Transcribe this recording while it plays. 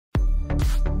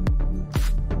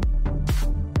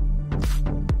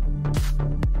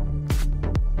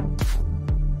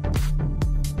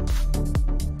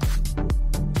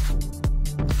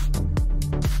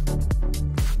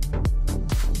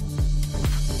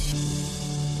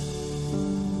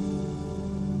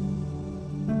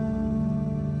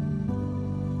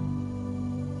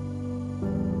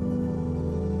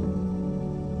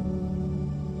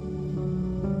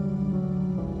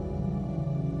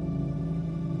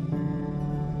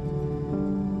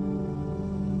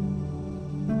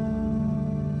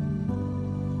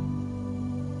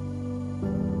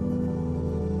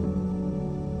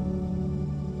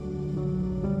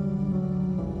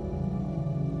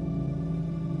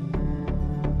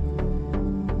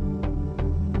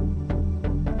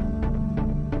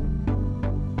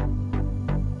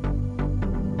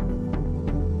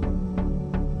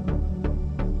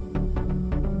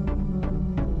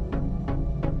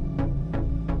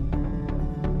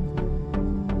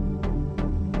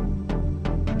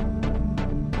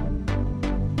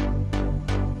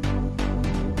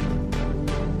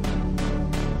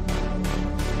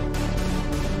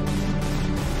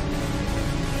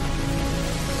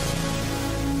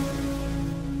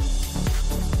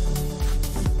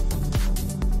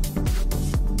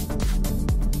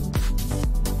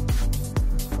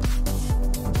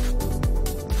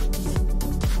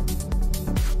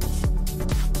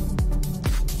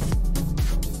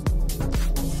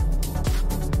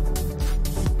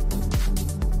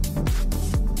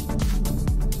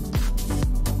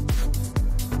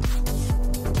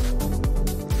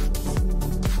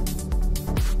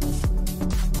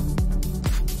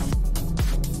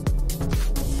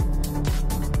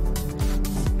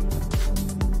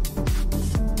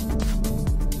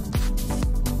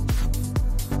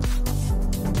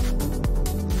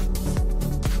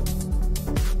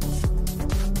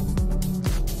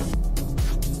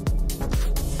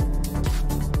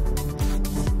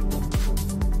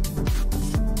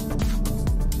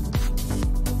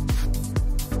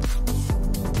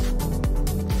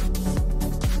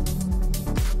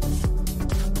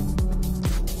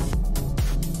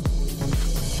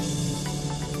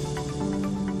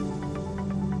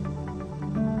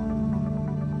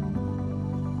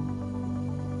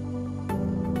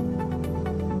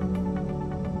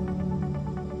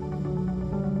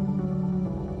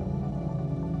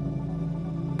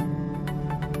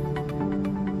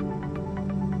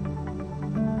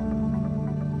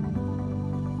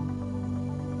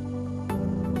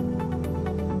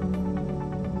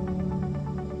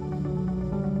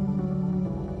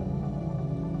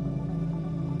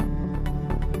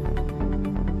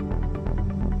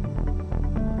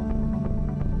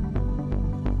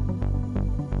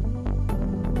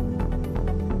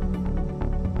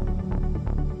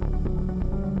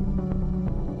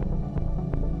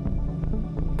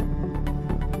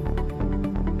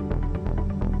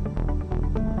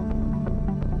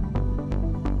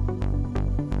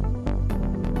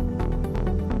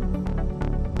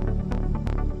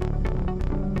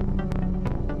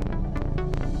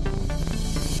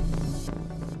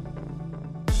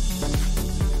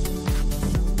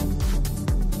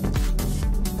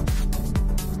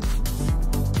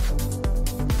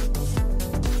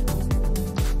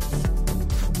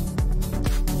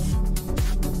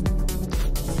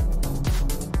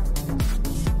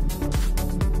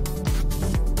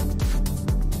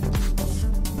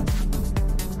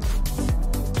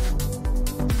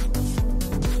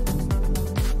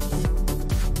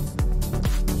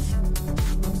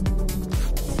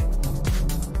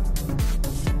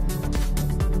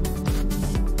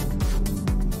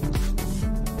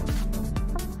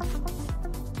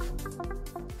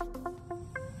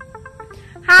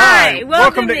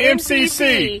welcome to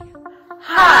MCC.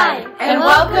 Hi, and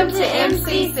welcome to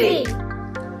MCC.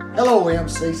 Hello,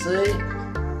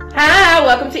 MCC. Hi,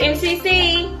 welcome to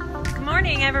MCC. Good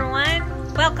morning,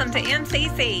 everyone. Welcome to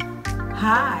MCC.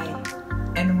 Hi,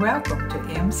 and welcome to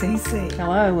MCC.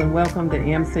 Hello, and welcome to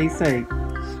MCC.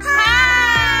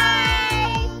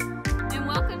 Hi! And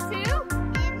welcome to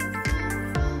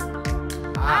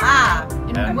Hi,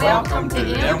 And welcome to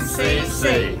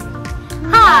MCC.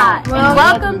 Hi, and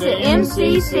welcome to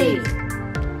MCC.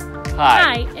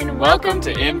 Hi, and welcome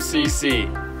to MCC.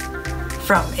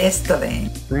 from Esteline.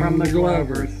 From the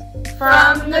Glovers.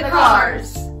 From the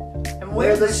Cars. And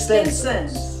we're the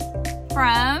Stinsons.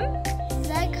 from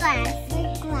The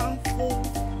glasses.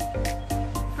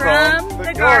 from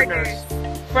the Gardners,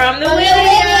 From the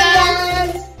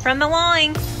Williams. from the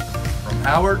Loings, From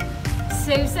Howard.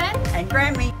 Susan, And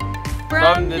Grammy.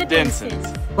 From the Densons.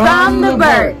 From the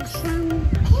Birch.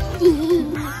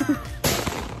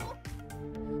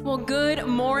 Well, good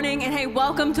morning, and hey,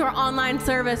 welcome to our online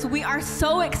service. We are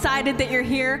so excited that you're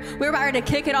here. We're about to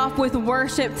kick it off with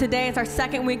worship today. It's our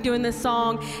second week doing this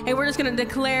song, and we're just going to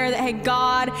declare that, hey,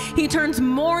 God, He turns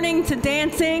mourning to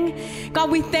dancing. God,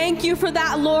 we thank You for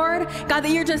that, Lord. God, that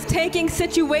You're just taking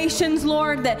situations,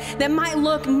 Lord, that might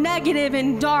look negative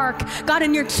and dark, God,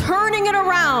 and You're turning it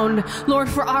around, Lord,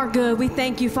 for our good. We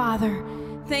thank You, Father.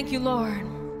 Thank You, Lord.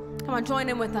 Come on, join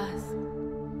in with us.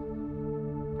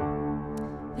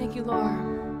 Thank You, Lord.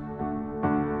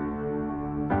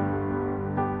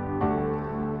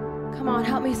 Come on,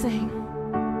 help me sing.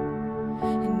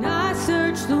 And I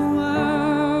searched the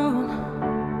world,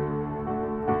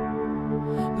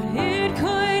 but it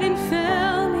couldn't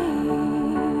fill me.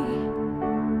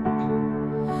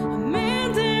 A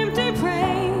man's empty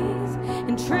praise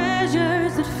and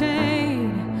treasures that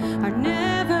fade are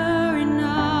never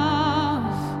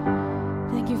enough.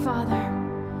 Thank You, Father.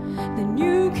 Then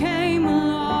You came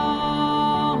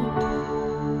along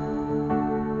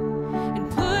and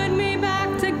put me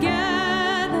back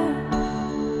together,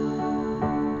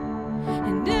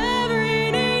 and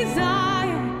every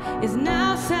desire is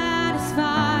now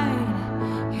satisfied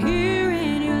here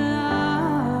in Your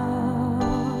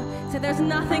love. Say, there's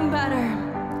nothing better.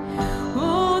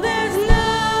 Oh, there's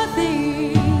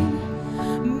nothing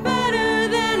better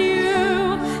than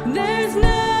You. There's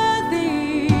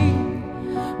nothing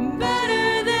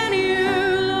better than You,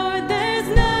 Lord. There's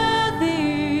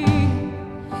nothing,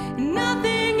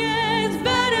 nothing is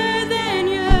better than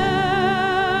You.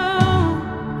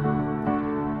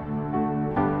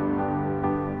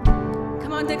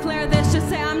 Come on, declare this. Just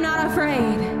say, I'm not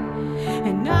afraid,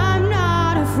 and I'm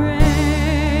not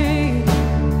afraid.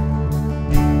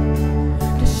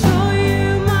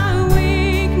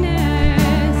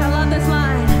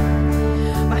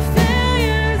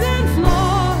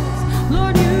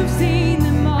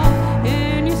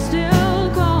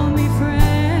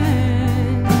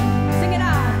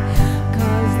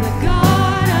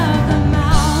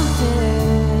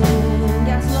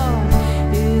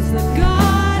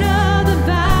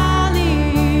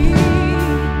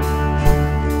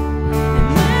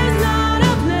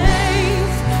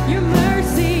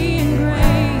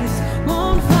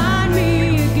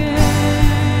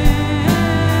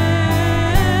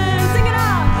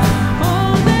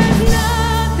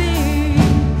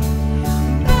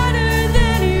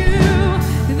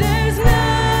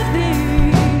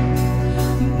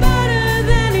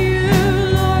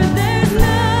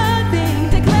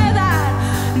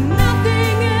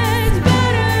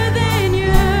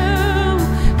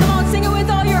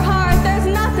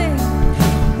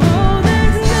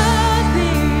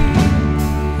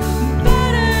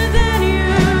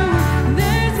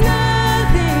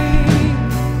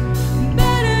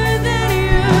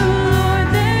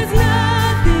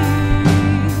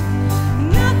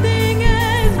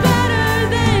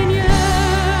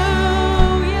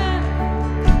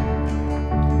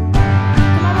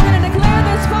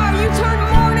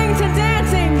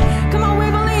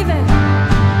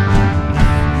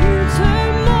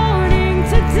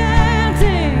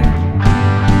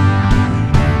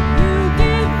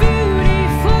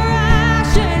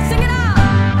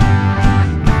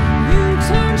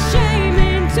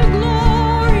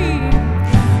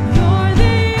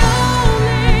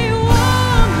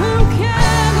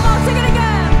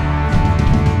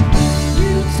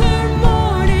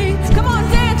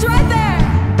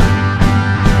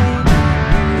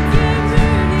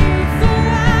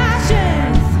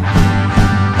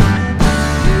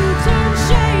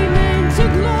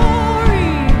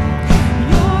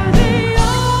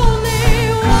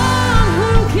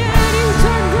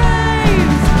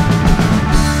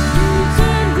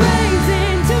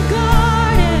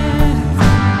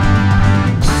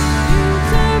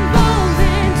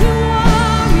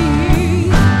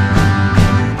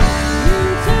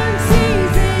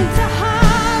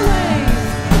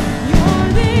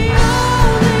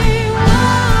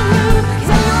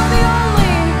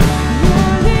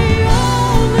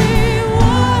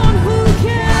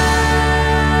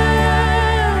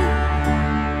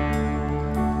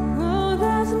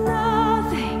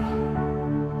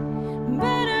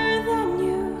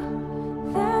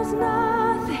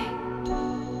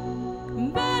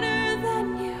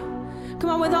 Come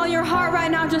on, with all your heart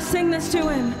right now, just sing this to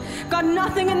him. God,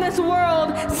 nothing in this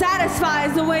world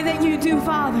satisfies the way that you do,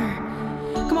 Father.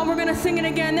 Come on, we're going to sing it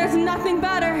again. There's nothing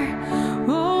better.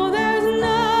 Oh, there's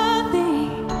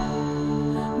nothing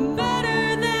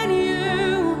better than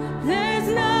you. There's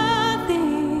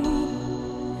nothing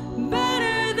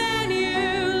better than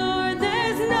you, Lord.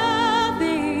 There's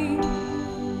nothing.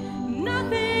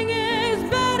 Nothing is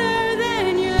better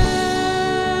than you.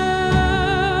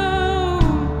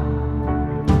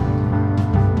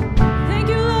 Thank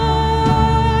you, Lord.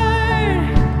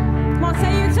 Come on,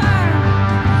 say you turn.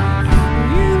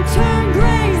 You turn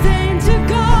graves into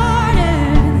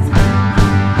gardens.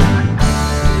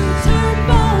 You turn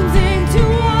bones into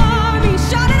armies.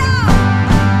 Shout it out.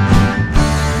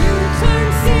 You turn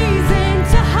seas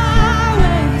into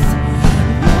highways.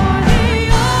 You're the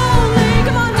only.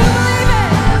 Come on, do you believe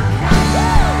it?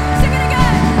 Sing it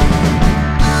again.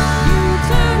 You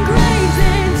turn graves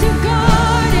into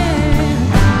gardens.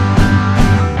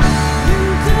 You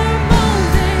turn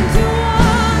bones into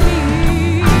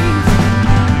armies.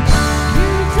 You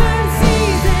turn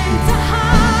seas into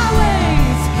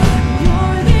highways.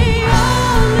 You're the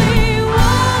only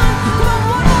one. Come on,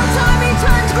 one more time. He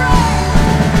turns graves.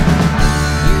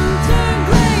 You turn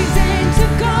graves into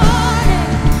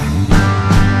gardens.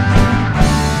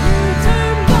 You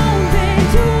turn bones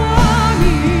into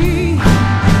armies.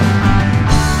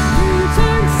 You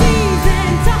turn seas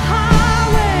into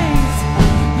highways.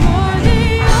 You're the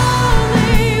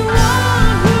only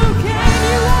one who can.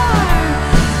 You are.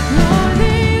 You're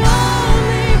the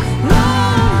only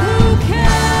one who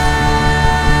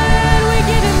can. We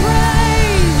give him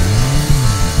praise.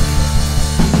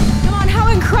 Come on, how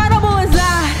incredible is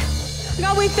that?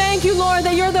 God, we thank you, Lord,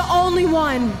 that you're the only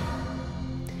one.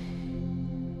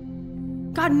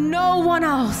 God, no one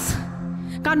else.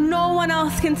 God, no one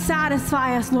else can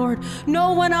satisfy us, Lord.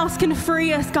 No one else can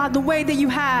free us, God, the way that you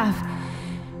have.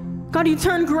 God, you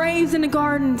turn graves into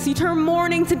gardens. You turn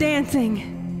mourning to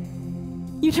dancing.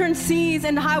 You turn seas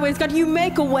into highways. God, you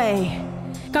make a way.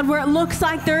 God, where it looks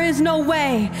like there is no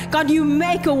way, God, you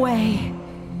make a way.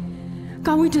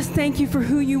 God, we just thank you for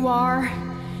who you are.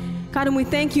 God, and we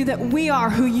thank you that we are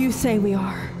who you say we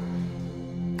are.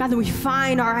 God, that we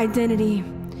find our identity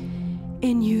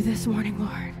in you this morning,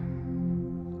 Lord.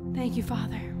 Thank you,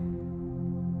 Father.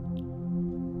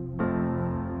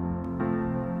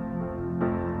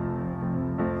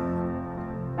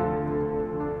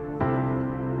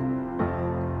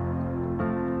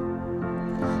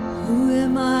 Who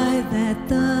am I that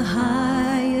the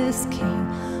highest King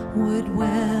would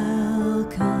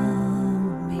welcome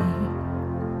me?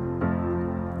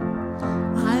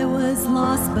 I was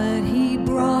lost, but he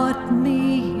brought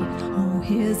me. Oh,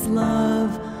 his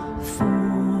love for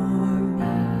me.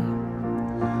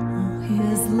 Oh,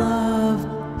 his love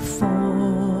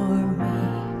for me.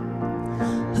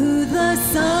 Who the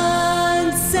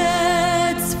Son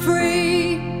sets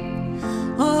free,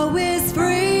 oh, is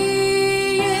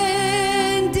free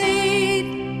indeed.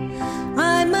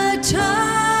 I'm a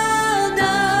child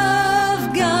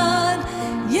of God.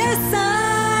 Yes,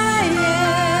 I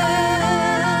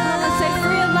am. Let's say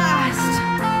free at last.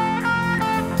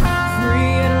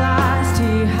 Free at last,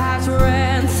 he has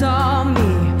ransomed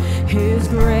me. His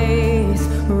grace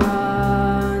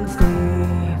runs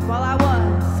deep. While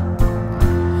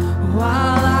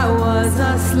I was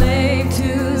a slave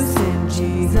to sin,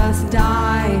 Jesus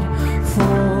died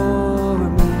for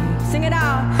me. Sing it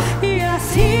out.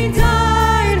 Yes, he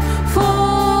died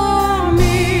for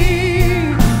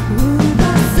me. Who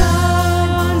the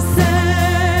Son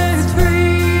sets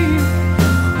free,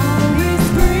 oh, he's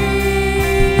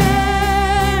free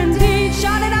indeed.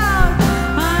 Shout it out.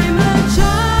 I'm a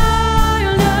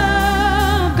child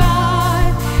of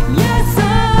God. Yes, I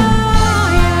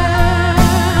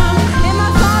am. In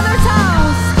my Father's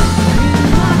house. In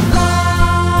my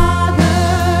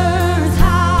Father's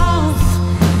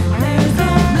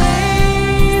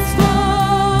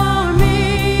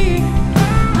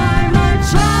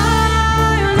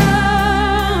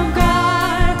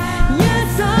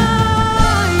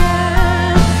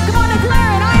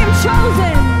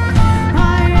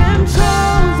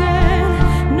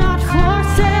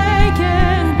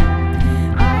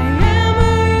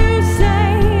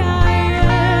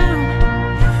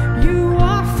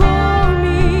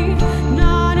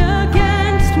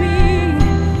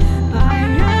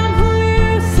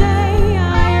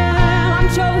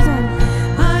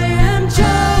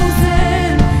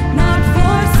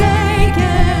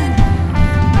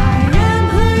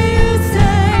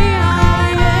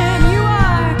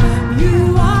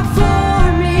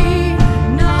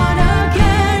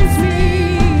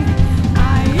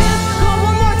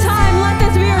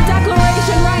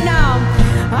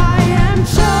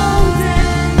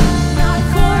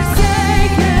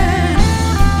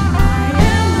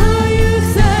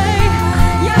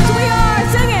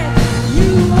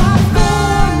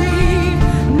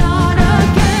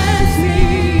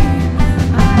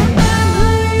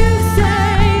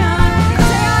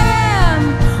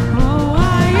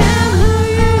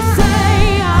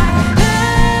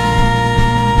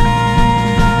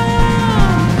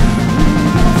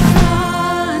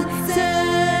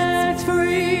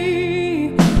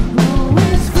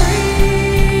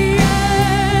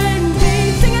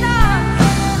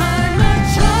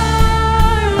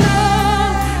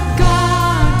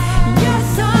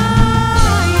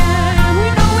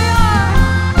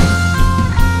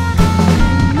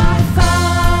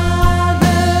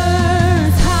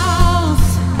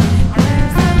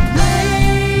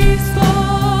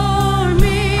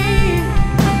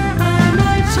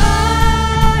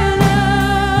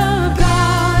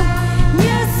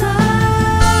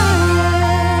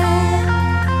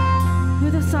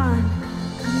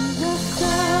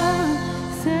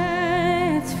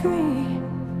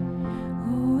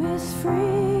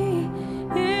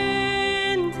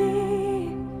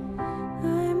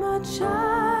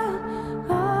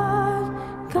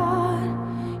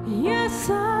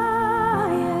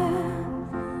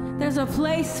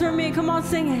for me. Come on,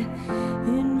 sing it.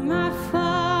 In my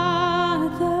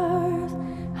Father's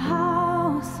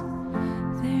house,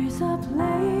 there's a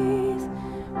place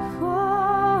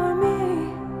for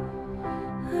me.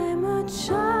 I'm a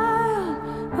child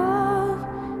of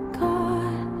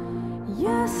God.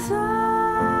 Yes,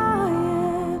 I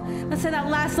am. Let's say that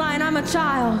last line. I'm a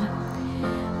child.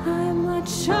 I'm a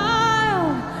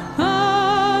child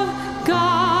of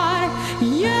God.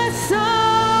 Yes,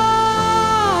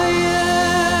 I am.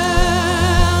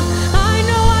 I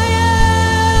know I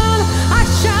am. I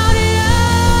shouted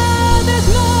out this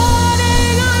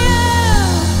morning.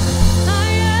 I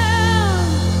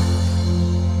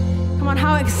am. Come on,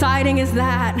 how exciting is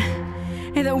that?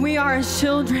 And that we are His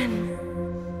children.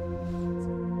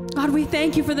 God, we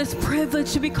thank you for this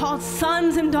privilege to be called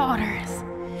sons and daughters,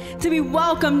 to be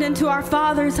welcomed into our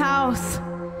Father's house.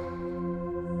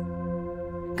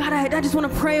 God, I just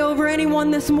want to pray over anyone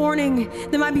this morning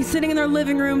that might be sitting in their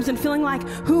living rooms and feeling like,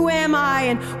 who am I?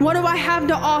 And what do I have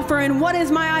to offer? And what is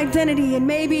my identity? And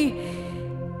maybe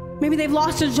they've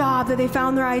lost a job that they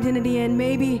found their identity in.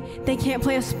 Maybe they can't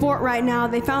play a sport right now.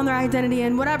 They found their identity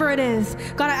in. Whatever it is,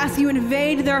 God, I ask you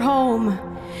invade their home.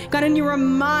 God, and you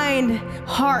remind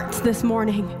hearts this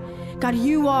morning. God,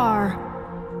 you are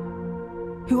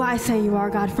who I say you are,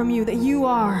 God, from you, that you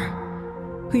are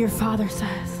who your Father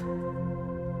says.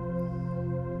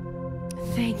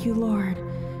 Thank you, Lord,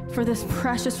 for this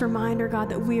precious reminder, God,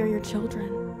 that we are your children.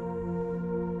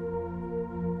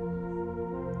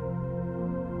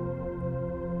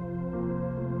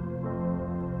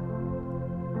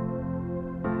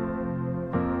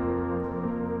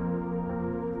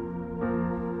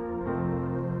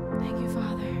 Thank you,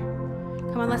 Father.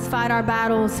 Come on, let's fight our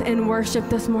battles in worship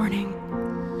this morning.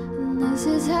 This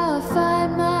is how I fight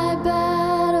my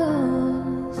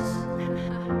battles.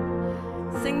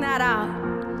 Sing that out.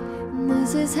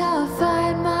 This is how I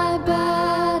fight my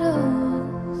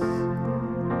battles.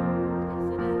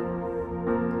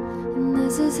 And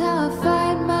this is how I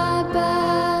fight my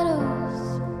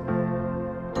battles.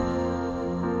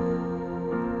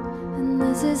 And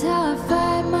this is how I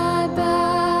fight my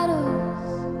battles.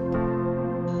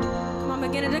 Come on,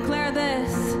 begin to declare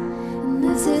this. And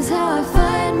this is how I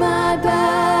fight my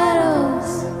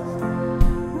battles.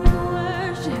 With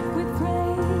worship, with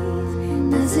praise.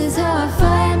 And this is how I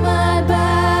fight my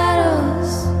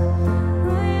battles.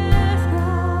 Oh, yes,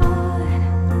 God.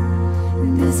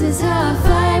 And this is how I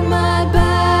fight my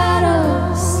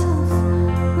battles.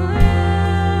 Oh,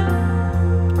 yeah.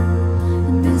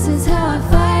 And this is how I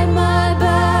fight my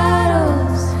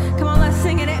battles. Come on, let's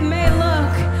sing it. It may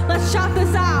look. Let's shout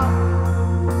this out.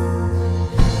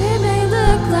 It may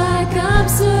look like I'm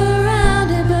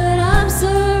surrounded, but I'm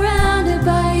surrounded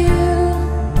by you.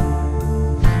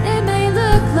 It may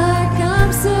look like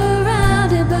I'm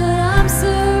surrounded, but I'm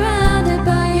surrounded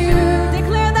by you.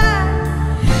 Declare that.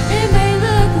 It may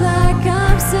look like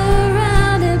I'm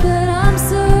surrounded, but I'm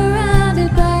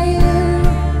surrounded by you.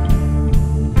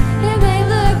 It may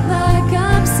look like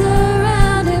I'm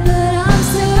surrounded, but I'm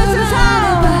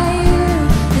surrounded by you.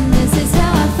 And this is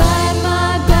how I fight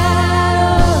my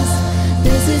battles.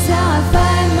 This is how I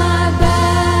fight my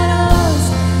battles.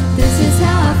 This is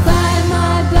how I fight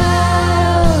my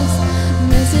battles.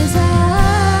 This is how.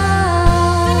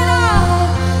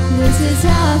 This is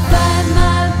how I fight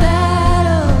my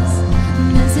battles.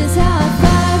 This is how I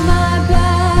fight my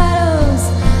battles.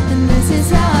 And this is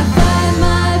how I fight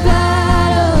my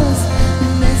battles.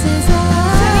 And this is how.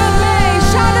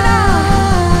 Shout it out.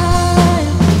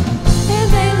 It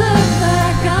may look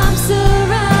like I'm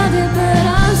surrounded, but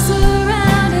I'm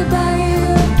surrounded by you.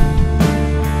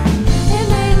 It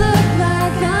may look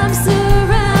like I'm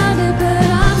surrounded, but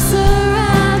I'm surrounded by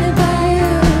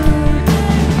you.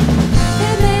 It may look like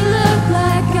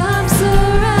I'm surrounded,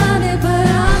 but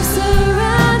I'm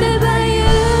surrounded by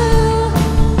you.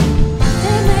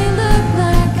 It may look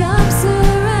like I'm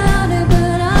surrounded,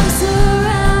 but I'm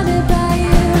surrounded by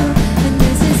you. And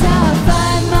this is how I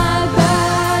fight my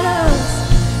battles.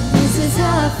 This is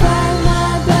how I fight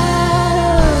my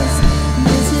battles.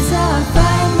 This is how I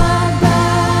fight my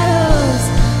battles.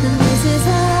 And this is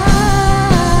how.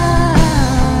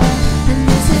 And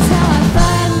this is how I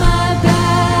fight my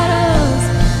battles.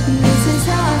 And this is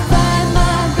how I fight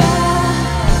my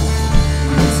battles.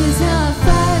 This is how I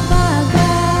fight my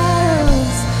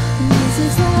battles. And this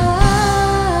is how.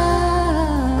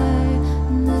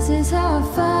 And this is how I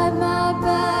fight my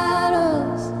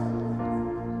battles.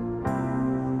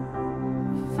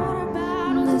 Fight our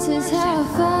battles. And this is how I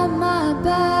fight my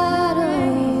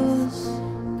battles.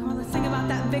 Come on, let's sing about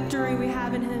that victory we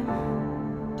have in Him.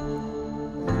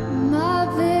 My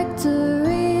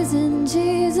victories in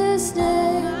Jesus'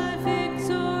 name.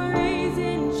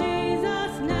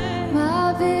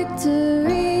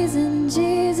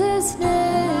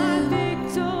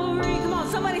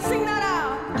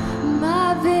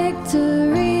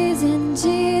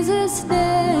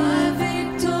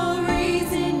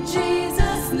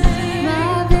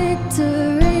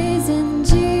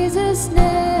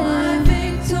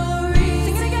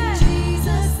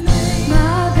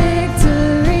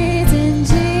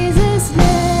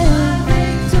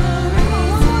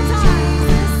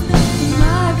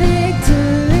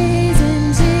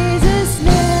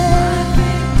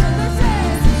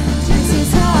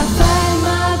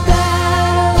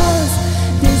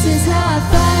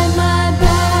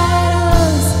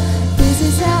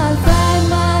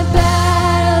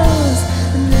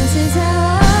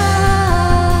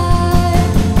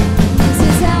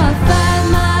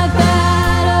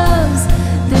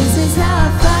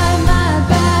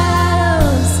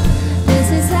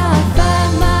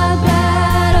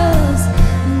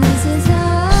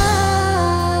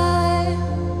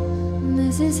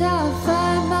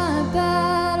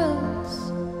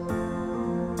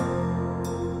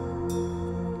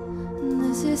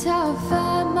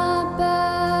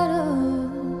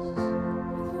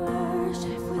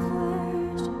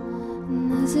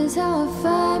 is how I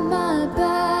fight my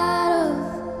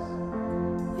battles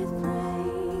with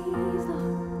praise,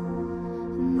 Lord.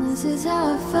 And this is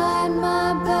how I fight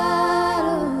my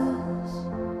battles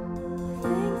with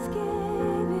thanksgiving.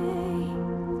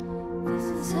 This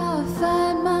is how I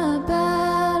fight my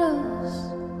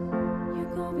battles. You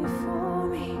go before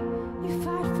me, you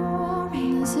fight for me.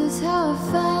 And this is how I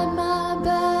fight my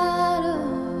battles.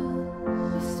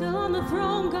 You're still on the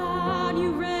throne, God,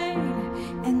 you reign.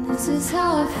 And this is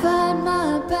how I fight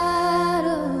my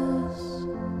battles.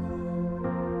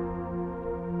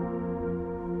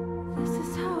 This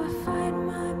is how I fight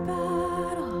my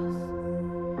battles.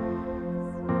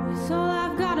 It's all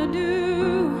I've got to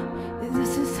do.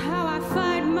 This is how I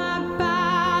fight my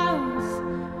battles.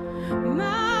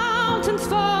 Mountains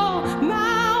fall,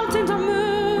 mountains are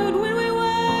moved when we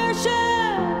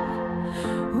worship.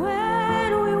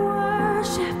 When we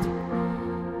worship.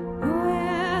 Oh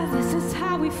yeah, this is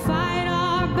how we fight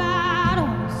our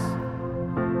battles.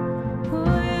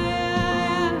 Oh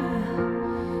yeah,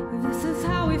 this is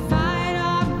how we fight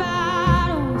our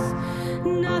battles.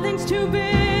 Nothing's too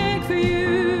big for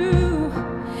you.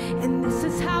 And this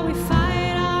is how we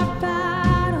fight our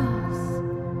battles.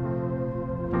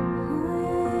 Oh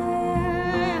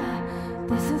yeah,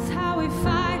 this is how we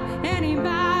fight any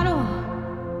battle.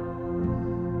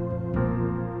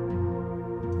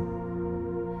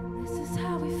 This is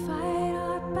how we fight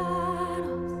our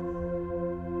battles.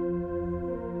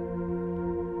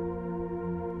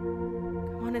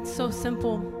 Come on, it's so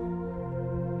simple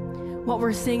what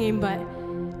we're singing, but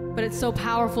it's so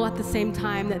powerful at the same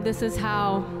time that this is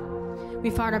how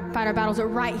we fight our battles,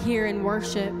 right here in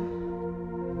worship,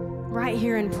 right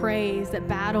here in praise, that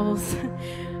battles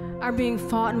are being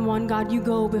fought and won. God, you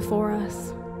go before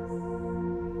us.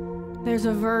 There's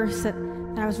a verse that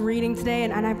I was reading today,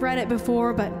 and I've read it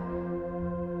before, but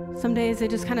some days they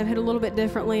just kind of hit a little bit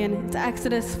differently, and it's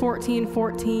Exodus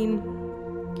 14:14.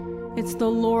 It's the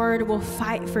Lord will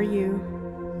fight for you.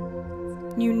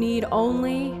 You need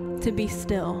only to be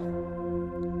still.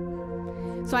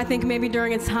 So I think maybe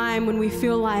during a time when we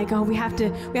feel like, oh, we have to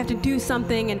do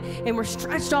something, and we're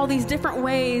stretched all these different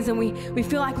ways, and we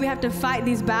feel like we have to fight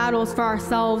these battles for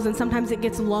ourselves, and sometimes it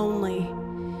gets lonely.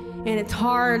 And it's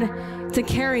hard to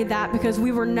carry that because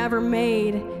we were never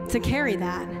made to carry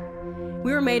that.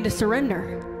 We were made to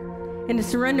surrender, and to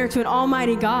surrender to an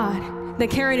almighty God that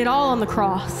carried it all on the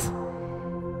cross.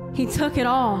 He took it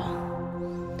all.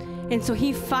 And so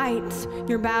he fights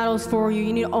your battles for you.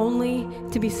 You need only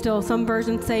to be still. Some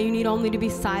versions say you need only to be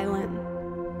silent.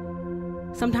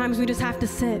 Sometimes we just have to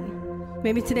sit.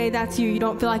 Maybe today that's you. You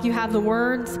don't feel like you have the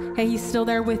words. Hey, he's still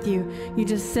there with you. You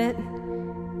just sit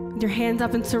with your hands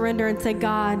up and surrender and say,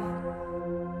 God,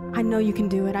 I know you can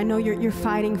do it. I know you're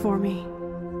fighting for me.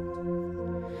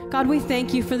 God, we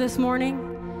thank you for this morning.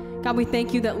 God, we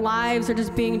thank you that lives are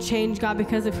just being changed, God,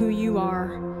 because of who you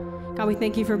are. God, we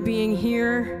thank you for being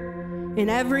here in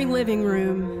every living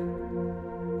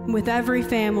room, with every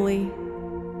family,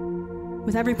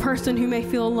 with every person who may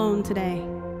feel alone today.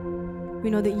 We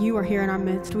know that you are here in our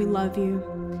midst. We love you.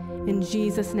 In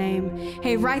Jesus' name.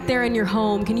 Hey, right there in your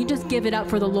home, can you just give it up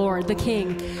for the Lord, the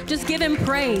King? Just give him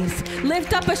praise.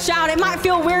 Lift up a shout. It might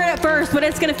feel weird at first, but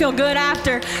it's going to feel good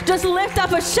after. Just lift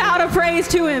up a shout of praise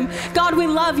to him. God, we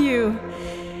love you.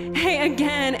 Hey,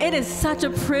 again, it is such a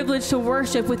privilege to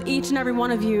worship with each and every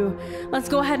one of you. Let's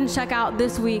go ahead and check out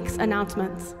this week's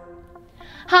announcements.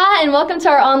 Hi, and welcome to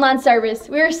our online service.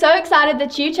 We are so excited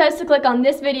that you chose to click on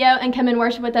this video and come and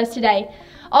worship with us today.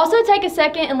 Also, take a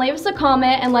second and leave us a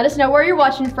comment and let us know where you're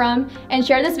watching from, and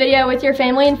share this video with your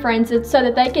family and friends so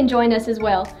that they can join us as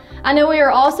well. I know we are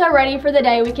all so ready for the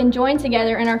day we can join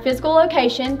together in our physical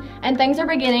location, and things are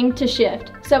beginning to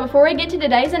shift. So before we get to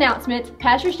today's announcements,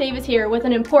 Pastor Steve is here with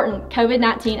an important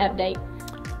COVID-19 update.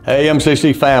 Hey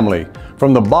MCC family,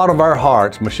 from the bottom of our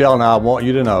hearts, Michelle and I want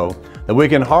you to know that we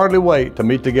can hardly wait to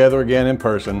meet together again in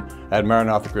person at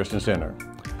Maranatha Christian Center.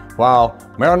 While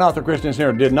Maranatha Christian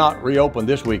Center did not reopen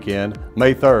this weekend,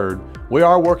 May 3rd, we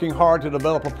are working hard to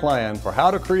develop a plan for how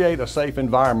to create a safe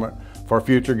environment for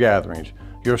future gatherings.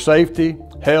 Your safety,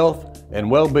 health,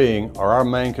 and well-being are our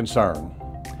main concern.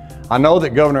 I know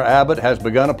that Governor Abbott has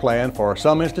begun a plan for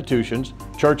some institutions,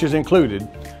 churches included,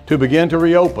 to begin to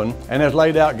reopen and has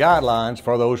laid out guidelines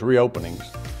for those reopenings.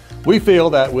 We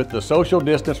feel that with the social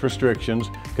distance restrictions,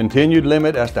 continued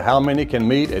limit as to how many can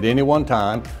meet at any one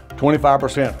time,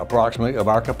 25% approximately of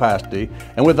our capacity,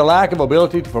 and with the lack of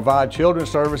ability to provide children's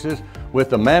services, with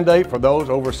the mandate for those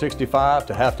over 65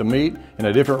 to have to meet in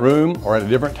a different room or at a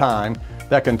different time,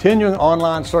 that continuing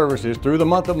online services through the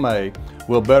month of May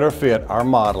will better fit our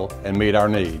model and meet our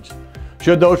needs.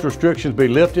 Should those restrictions be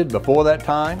lifted before that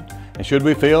time, and should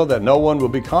we feel that no one will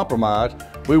be compromised,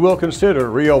 we will consider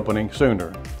reopening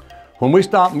sooner. When we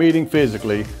stopped meeting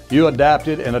physically, you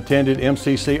adapted and attended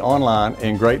MCC online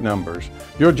in great numbers.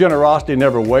 Your generosity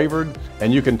never wavered,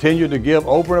 and you continued to give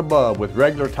over and above with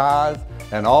regular tithes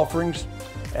and offerings,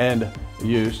 and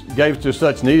you gave to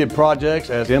such needed projects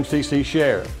as MCC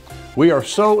Share. We are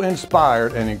so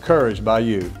inspired and encouraged by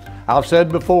you. I've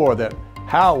said before that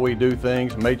how we do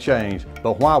things may change,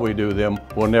 but why we do them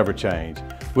will never change.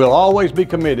 We'll always be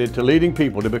committed to leading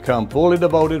people to become fully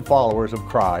devoted followers of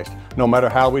Christ, no matter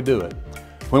how we do it.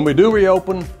 When we do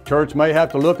reopen, church may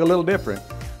have to look a little different,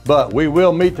 but we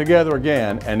will meet together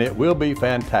again, and it will be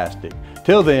fantastic.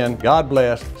 Till then, God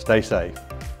bless, stay safe.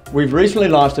 We've recently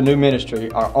launched a new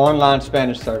ministry, our online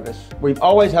Spanish service. We've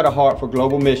always had a heart for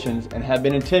global missions and have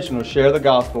been intentional to share the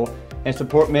gospel and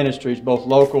support ministries both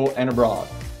local and abroad.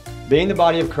 Being the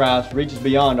body of Christ reaches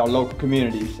beyond our local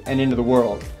communities and into the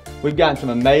world. We've gotten some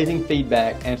amazing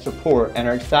feedback and support and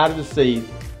are excited to see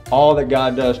all that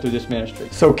God does through this ministry.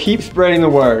 So keep spreading the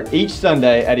word. Each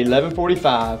Sunday at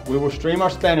 11:45, we will stream our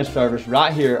Spanish service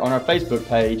right here on our Facebook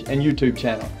page and YouTube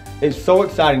channel. It's so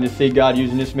exciting to see God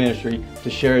using this ministry to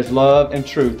share His love and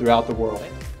truth throughout the world.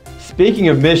 Speaking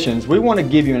of missions, we want to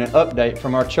give you an update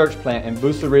from our church plant in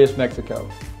Bucerias, Mexico.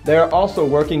 They are also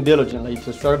working diligently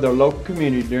to serve their local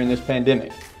community during this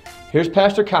pandemic. Here's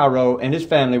Pastor Cairo and his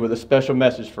family with a special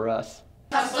message for us.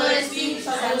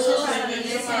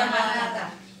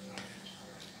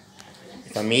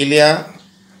 Familia,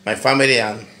 my family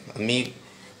and me,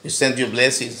 we send you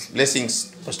blessings,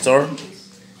 Pastor.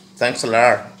 Thanks a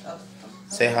lot.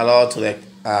 Say hello to the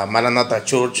Maranatha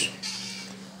Church.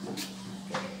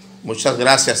 Muchas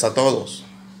gracias a todos.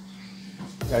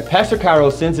 Pastor Cairo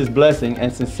sends his blessing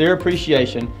and sincere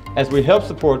appreciation as we help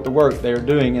support the work they are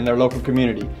doing in their local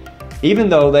community. Even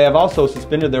though they have also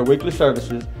suspended their weekly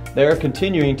services, they are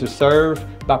continuing to serve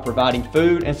by providing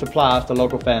food and supplies to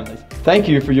local families. Thank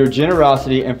you for your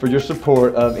generosity and for your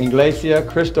support of Iglesia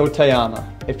Cristo Te Ama.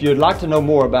 If you would like to know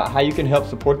more about how you can help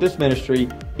support this ministry,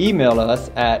 email us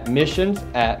at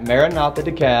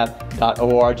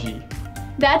missions@maranathadecab.org.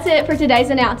 That's it for today's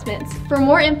announcements. For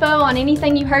more info on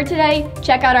anything you heard today,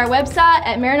 check out our website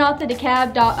at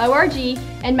maranathadecab.org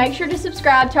and make sure to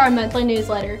subscribe to our monthly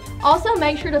newsletter. Also,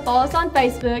 make sure to follow us on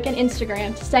Facebook and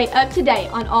Instagram to stay up to date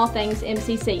on all things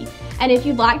MCC. And if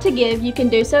you'd like to give, you can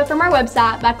do so from our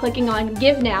website by clicking on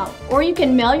Give Now, or you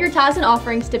can mail your tithes and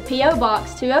offerings to P.O.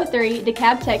 Box 203,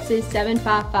 DeKalb, Texas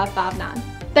 75559.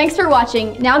 Thanks for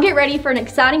watching. Now get ready for an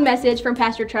exciting message from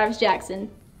Pastor Travis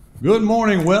Jackson. Good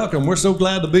morning, welcome. We're so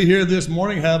glad to be here this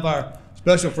morning. Have our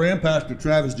special friend, Pastor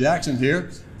Travis Jackson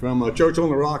here from Church on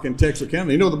the Rock in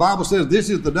Texarkana. You know, the Bible says, this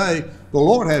is the day the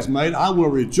Lord has made. I will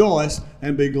rejoice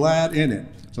and be glad in it.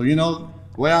 So, you know,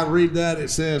 the way I read that, it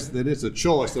says that it's a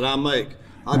choice that I make.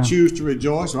 I choose to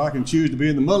rejoice, or I can choose to be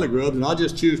in the mully grubs, and I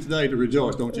just choose today to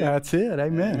rejoice, don't you? Yeah, that's it.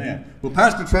 Amen. Amen. Well,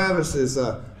 Pastor Travis is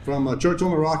from Church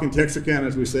on the Rock in Texarkana,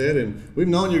 as we said, and we've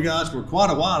known you guys for quite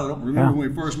a while. I don't remember when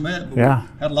we first met, but we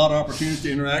had a lot of opportunities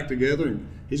to interact together, and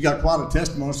he's got quite a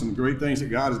testimony, some great things that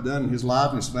God has done in his life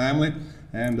and his family.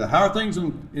 And how are things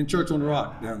in Church on the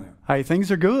Rock down there? Hey,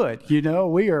 things are good. You know,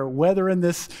 we are weathering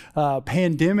this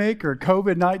pandemic or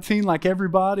COVID-19 like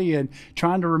everybody and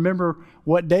trying to remember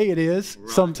what day it is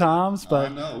sometimes,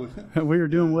 but we are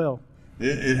doing well.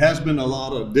 It has been a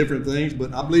lot of different things,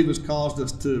 but I believe it's caused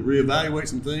us to reevaluate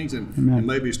some things and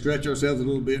maybe stretch ourselves a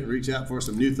little bit and reach out for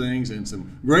some new things and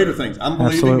some greater things. I'm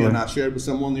believing, and I shared with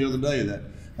someone the other day that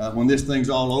when this thing's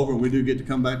all over and we do get to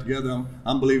come back together,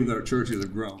 I'm believing that our churches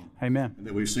have grown. Amen. And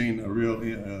that we've seen a real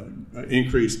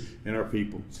increase in our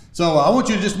people. So I want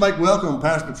you to just make welcome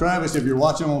Pastor Travis. If you're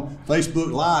watching on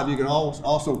Facebook Live, you can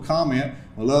also comment.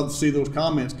 I love to see those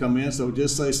comments come in. So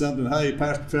just say something, hey,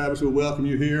 Pastor Travis will welcome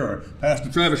you here, or Pastor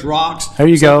Travis rocks. There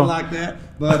you something go. like that.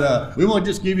 But we want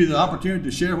to just give you the opportunity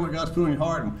to share what God's put in your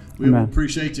heart. And we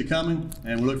appreciate you coming,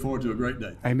 and we look forward to a great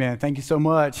day. Amen. Thank you so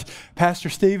much. Pastor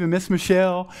Steve and Miss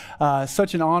Michelle,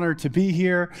 such an honor to be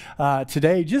here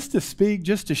today, just to speak,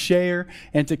 just to share,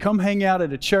 and to come hang out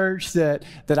at a church that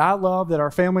I love, that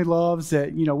our family loves,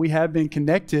 that, you know, we have been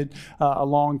connected a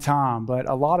long time, but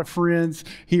a lot of friends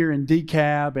here in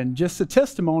DeKalb, and just a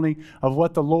testimony of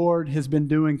what the Lord has been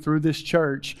doing through this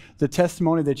church, the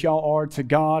testimony that y'all are to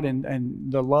God and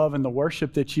the love and the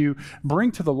worship that you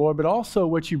bring to the Lord, but also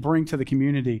what you bring to the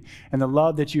community and the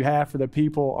love that you have for the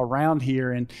people around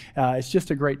here. And it's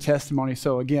just a great testimony.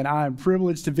 So again, I am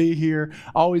privileged to be here.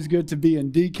 Always good to be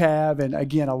in DCAV, and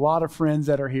again, a lot of friends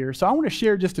that are here. So I want to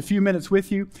share just a few minutes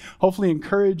with you, hopefully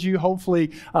encourage you,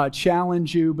 hopefully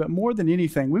challenge you, but more than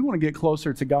anything, we want to get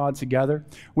closer to God together.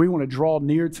 We want to draw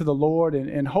near to the Lord,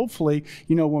 and hopefully,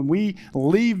 when we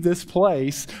leave this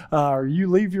place, or you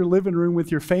leave your living room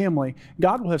with your family,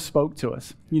 God will have spoke to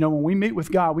us. When we meet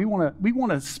with God, we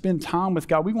want to spend time with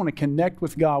God. We want to connect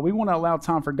with God. We want to allow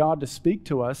time for God to speak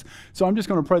to us. So I'm just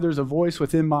going to pray there's a voice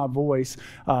within my voice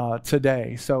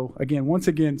today. So once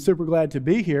again, super glad to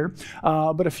be here.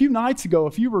 But a few nights ago,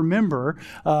 if you remember,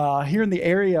 here in the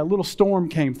area, a little storm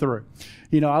came through.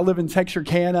 I live in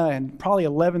Texarkana, and probably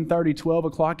 11:30, 12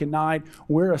 o'clock at night,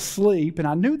 we're asleep. And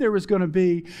I knew there was going to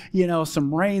be,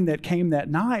 some rain that came that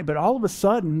night. But all of a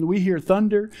sudden, we hear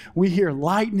thunder, we hear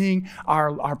lightning,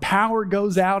 our power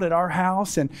goes out at our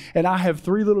house. And I have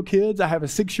 3 little kids. I have a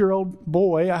 6-year-old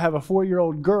boy, I have a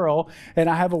 4-year-old girl, and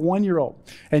I have a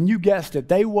 1-year-old. And you guessed it,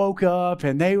 they woke up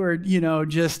and they were,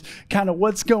 just kind of,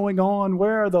 what's going on?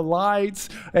 Where are the lights?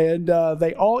 And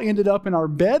they all ended up in our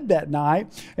bed that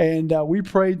night. And we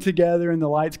prayed together, and the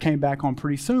lights came back on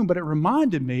pretty soon. But it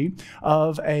reminded me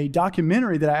of a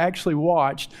documentary that I actually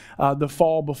watched the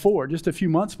fall before, just a few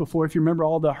months before. If you remember,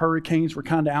 all the hurricanes were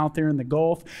kind of out there in the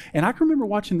Gulf. And I can remember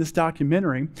watching this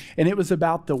documentary, and it was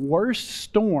about the worst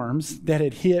storms that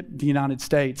had hit the United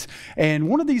States. And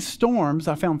one of these storms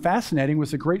I found fascinating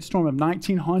was the Great Storm of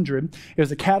 1900. It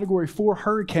was a Category 4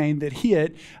 hurricane that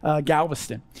hit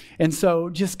Galveston. And so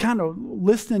just kind of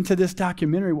listening to this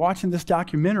documentary, watching this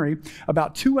documentary,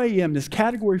 about 2 a.m., this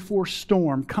Category 4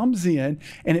 storm comes in,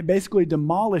 and it basically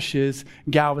demolishes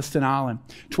Galveston Island.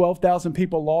 12,000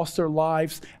 people lost their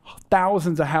lives.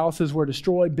 Thousands of houses were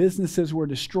destroyed. Businesses were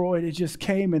destroyed. It just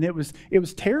came, and it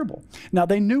was terrible. Now,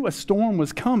 they knew a storm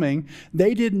was coming.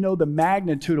 They didn't know the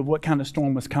magnitude of what kind of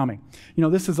storm was coming.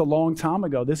 This is a long time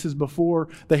ago. This is before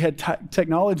they had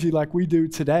technology like we do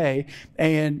today.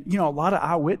 And, a lot of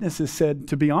eyewitnesses said,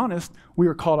 to be honest, we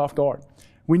were caught off guard.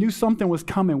 We knew something was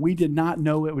coming. We did not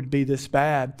know it would be this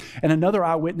bad. And another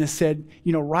eyewitness said,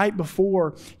 right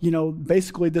before,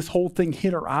 basically this whole thing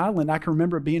hit our island, I can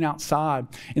remember being outside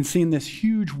and seeing this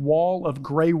huge wall of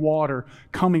gray water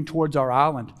coming towards our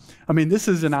island. I mean, this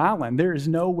is an island. There is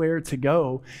nowhere to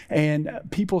go. And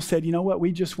people said, you know what?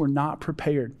 We just were not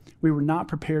prepared. We were not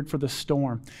prepared for the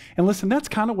storm. And listen, that's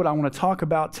kind of what I want to talk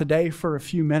about today for a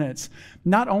few minutes.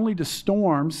 Not only do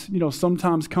storms,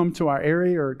 sometimes come to our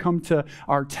area or come to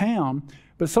our town,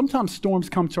 but sometimes storms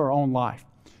come to our own life.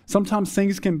 Sometimes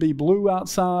things can be blue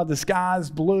outside, the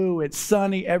sky's blue, it's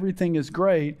sunny, everything is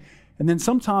great. And then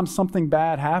sometimes something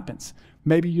bad happens.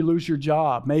 Maybe you lose your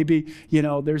job. Maybe,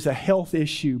 there's a health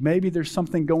issue. Maybe there's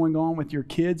something going on with your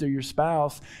kids or your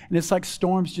spouse. And it's like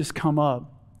storms just come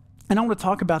up. And I want to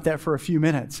talk about that for a few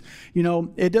minutes.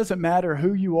 It doesn't matter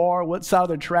who you are, what side of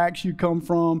the tracks you come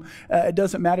from. It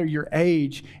doesn't matter your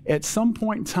age. At some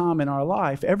point in time in our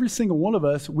life, every single one of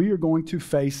us, we are going to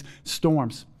face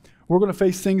storms. We're going to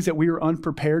face things that we are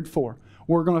unprepared for.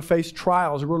 We're going to face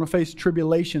trials. We're going to face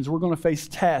tribulations. We're going to face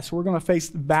tests. We're going to face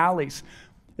valleys.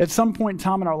 At some point in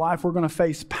time in our life, we're going to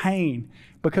face pain.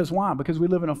 Because why? Because we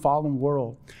live in a fallen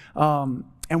world.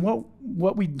 And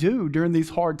what we do during these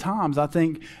hard times, I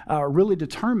think, really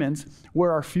determines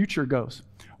where our future goes.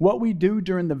 What we do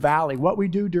during the valley, what we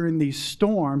do during these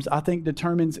storms, I think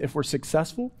determines if we're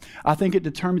successful. I think it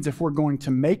determines if we're going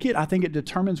to make it. I think it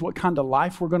determines what kind of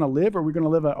life we're going to live. Are we going to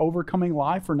live an overcoming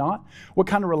life or not? What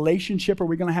kind of relationship are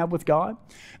we going to have with God?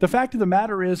 The fact of the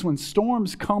matter is, when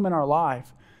storms come in our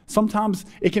life, sometimes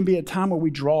it can be a time where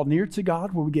we draw near to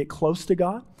God, where we get close to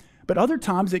God. But other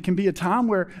times it can be a time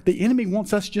where the enemy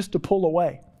wants us just to pull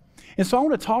away. And so I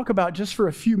want to talk about, just for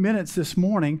a few minutes this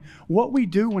morning, what we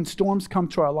do when storms come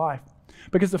to our life.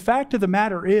 Because the fact of the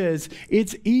matter is,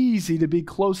 it's easy to be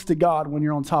close to God when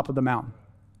you're on top of the mountain.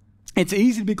 It's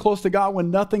easy to be close to God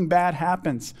when nothing bad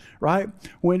happens, right?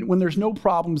 When there's no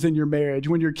problems in your marriage,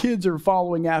 when your kids are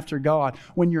following after God,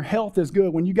 when your health is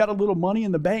good, when you got a little money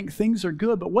in the bank, things are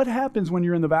good. But what happens when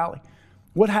you're in the valley?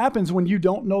 What happens when you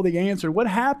don't know the answer? What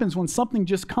happens when something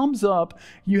just comes up?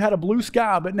 You had a blue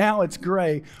sky, but now it's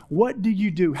gray. What do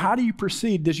you do? How do you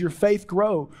proceed? Does your faith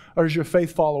grow, or does your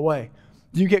faith fall away?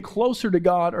 Do you get closer to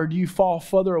God, or do you fall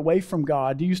further away from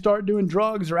God? Do you start doing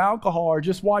drugs or alcohol, or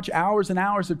just watch hours and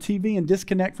hours of TV and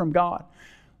disconnect from God?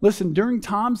 Listen, during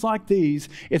times like these,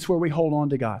 it's where we hold on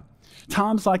to God.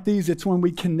 Times like these, it's when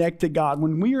we connect to God.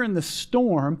 When we are in the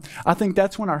storm, I think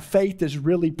that's when our faith is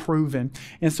really proven.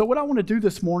 And so what I want to do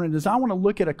this morning is I want to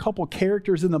look at a couple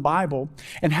characters in the Bible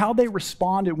and how they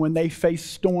responded when they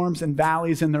faced storms and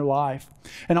valleys in their life.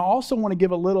 And I also want to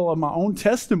give a little of my own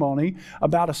testimony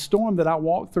about a storm that I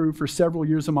walked through for several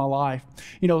years of my life.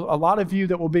 You know, a lot of you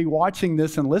that will be watching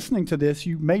this and listening to this,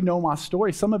 you may know my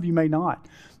story. Some of you may not.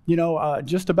 You know,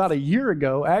 just about a year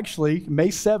ago, actually, May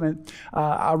 7th,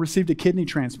 I received a kidney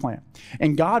transplant.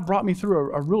 And God brought me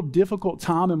through a real difficult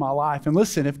time in my life. And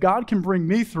listen, if God can bring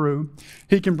me through,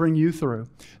 He can bring you through.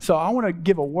 So I want to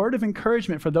give a word of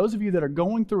encouragement for those of you that are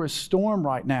going through a storm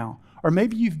right now. Or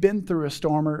maybe you've been through a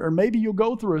storm, or maybe you'll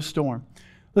go through a storm.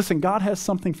 Listen, God has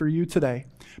something for you today.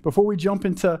 Before we jump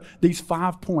into these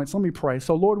 5 points, let me pray.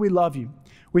 So Lord, we love you.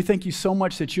 We thank you so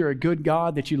much that you're a good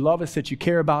God, that you love us, that you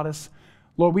care about us.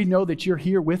 Lord, we know that you're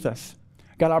here with us.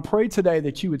 God, I pray today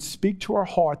that you would speak to our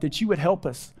heart, that you would help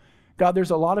us. God,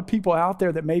 there's a lot of people out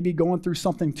there that may be going through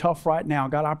something tough right now.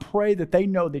 God, I pray that they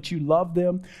know that you love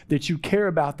them, that you care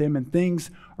about them, and things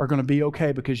are going to be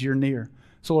okay because you're near.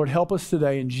 So Lord, help us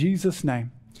today in Jesus'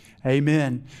 name.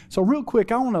 Amen. So real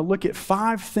quick, I want to look at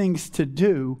 5 things to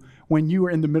do when you are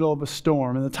in the middle of a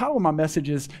storm. And the title of my message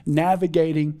is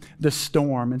Navigating the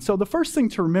Storm. And so the first thing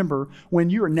to remember when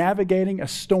you are navigating a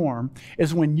storm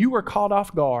is when you are caught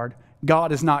off guard,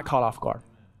 God is not caught off guard.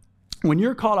 When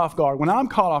you're caught off guard, when I'm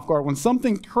caught off guard, when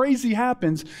something crazy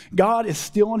happens, God is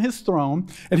still on his throne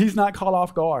and he's not caught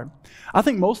off guard. I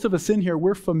think most of us in here,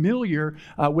 we're familiar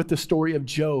with the story of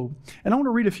Job. And I want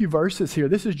to read a few verses here.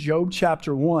 This is Job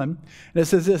chapter 1. And it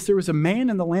says this: there was a man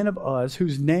in the land of Uz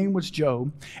whose name was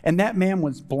Job, and that man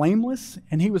was blameless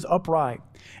and he was upright.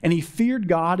 And he feared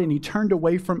God and he turned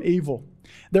away from evil.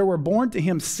 There were born to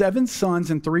him 7 sons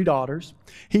and 3 daughters.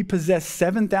 He possessed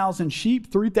 7,000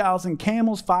 sheep, 3,000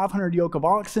 camels, 500 yoke of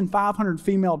oxen, 500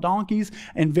 female donkeys,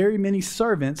 and very many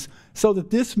servants, so that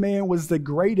this man was the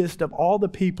greatest of all the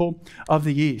people of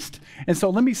the East. And so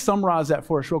let me summarize that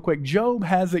for us real quick. Job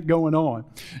has it going on.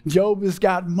 Job has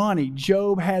got money.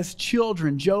 Job has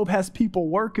children. Job has people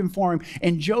working for him.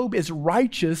 And Job is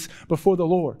righteous before the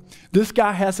Lord. This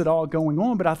guy has it all going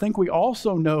on, but I think we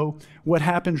also know what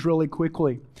happens really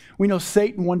quickly. We know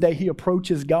Satan, one day he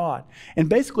approaches God. And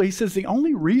basically he says the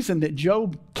only reason that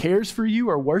Job cares for you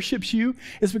or worships you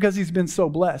is because he's been so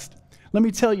blessed. Let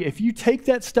me tell you, if you take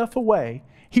that stuff away,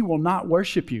 he will not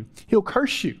worship you. He'll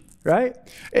curse you, right?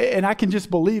 And I can just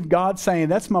believe God saying,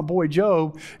 that's my boy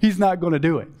Job. He's not going to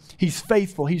do it. He's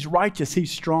faithful. He's righteous.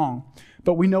 He's strong.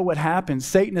 But we know what happens.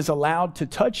 Satan is allowed to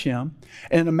touch him.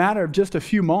 And in a matter of just a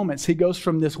few moments, he goes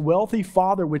from this wealthy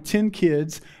father with 10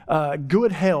 kids,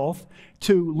 good health,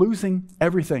 to losing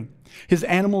everything. His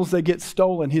animals, they get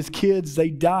stolen. His kids, they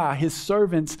die. His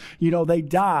servants, they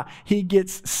die. He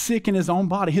gets sick in his own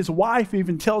body. His wife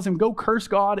even tells him, go curse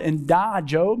God and die,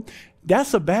 Job.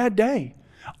 That's a bad day.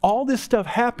 All this stuff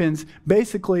happens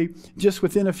basically just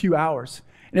within a few hours.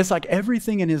 And it's like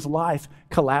everything in his life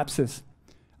collapses.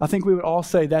 I think we would all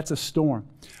say that's a storm.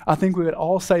 I think we would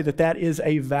all say that that is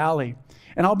a valley.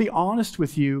 And I'll be honest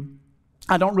with you,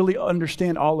 I don't really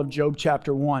understand all of Job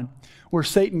chapter 1, where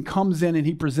Satan comes in and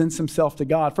he presents himself to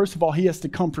God. First of all, he has to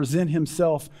come present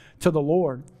himself to the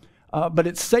Lord. But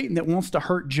it's Satan that wants to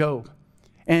hurt Job.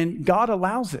 And God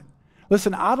allows it.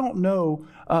 Listen, I don't know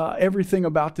everything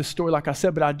about this story, like I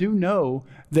said, but I do know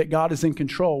that God is in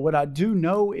control. What I do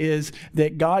know is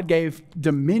that God gave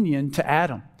dominion to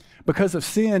Adam. Because of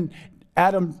sin,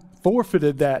 Adam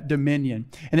forfeited that dominion.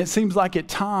 And it seems like at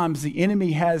times the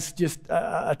enemy has just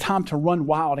a time to run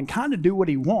wild and kind of do what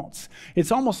he wants.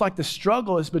 It's almost like the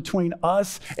struggle is between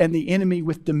us and the enemy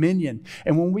with dominion.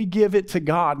 And when we give it to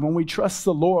God, when we trust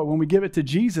the Lord, when we give it to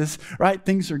Jesus, right,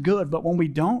 things are good. But when we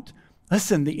don't,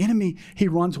 listen, the enemy, he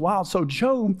runs wild. So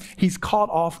Job, he's caught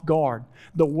off guard.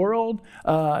 The world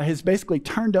has basically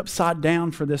turned upside down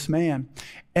for this man.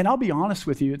 And I'll be honest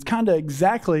with you, it's kind of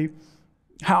exactly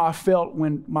how I felt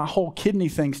when my whole kidney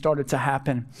thing started to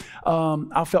happen.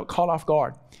 I felt caught off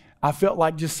guard. I felt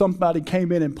like just somebody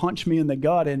came in and punched me in the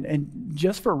gut. And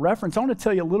just for reference, I want to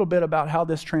tell you a little bit about how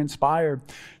this transpired.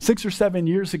 6 or 7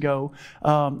 years ago,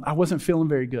 I wasn't feeling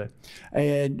very good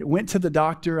and went to the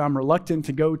doctor. I'm reluctant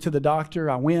to go to the doctor.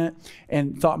 I went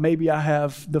and thought maybe I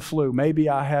have the flu. Maybe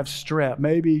I have strep.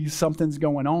 Maybe something's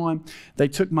going on. They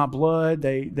took my blood.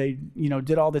 They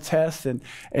did all the tests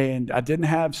and I didn't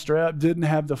have strep, didn't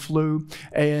have the flu.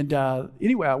 And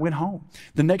anyway, I went home.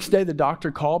 The next day, the doctor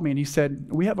called me and he said,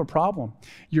 we have a problem.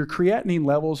 Your creatinine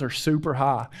levels are super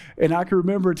high. And I can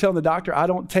remember telling the doctor, I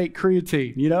don't take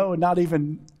creatine, and not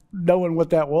even knowing what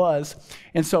that was.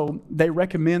 And so they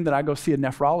recommend that I go see a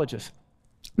nephrologist.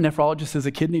 nephrologist is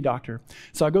a kidney doctor.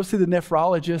 So I go see the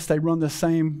nephrologist. They run the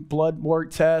same blood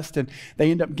work test, and they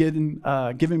end up giving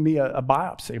me a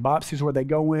biopsy. A biopsy is where they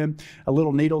go in, a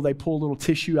little needle, they pull a little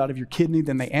tissue out of your kidney,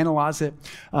 then they analyze it.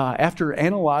 After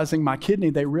analyzing my kidney,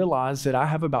 they realize that I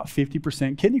have about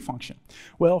 50% kidney function.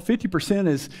 Well,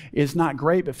 50% is not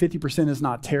great, but 50% is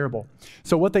not terrible.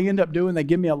 So what they end up doing, they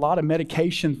give me a lot of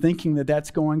medication thinking that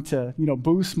that's going to,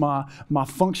 boost my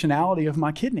functionality of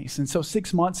my kidneys. And so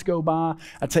 6 months go by,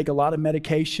 I take a lot of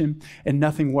medication and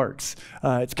nothing works.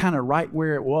 It's kind of right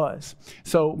where it was.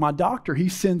 So my doctor, he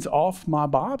sends off my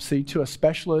biopsy to a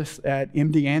specialist at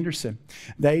MD Anderson.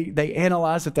 They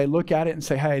analyze it, they look at it and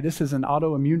say, hey, this is an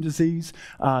autoimmune disease.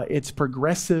 It's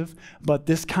progressive, but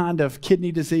this kind of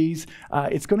kidney disease,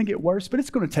 it's going to get worse, but it's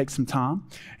going to take some time.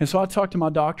 And so I talk to my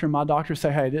doctor, and my doctor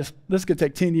say, hey, this could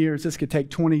take 10 years, this could take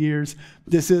 20 years.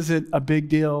 This isn't a big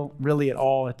deal really at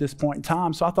all at this point in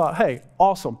time. So I thought, hey,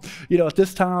 awesome. At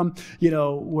this time,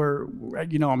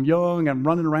 I'm young, I'm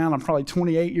running around, I'm probably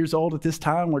 28 years old at this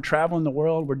time. We're traveling the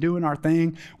world, we're doing our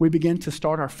thing. We begin to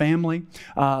start our family.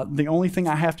 The only thing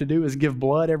I have to do is give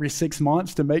blood every 6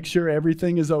 months to make sure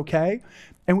everything is okay.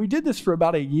 And we did this for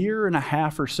about 1.5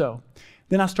 years or so.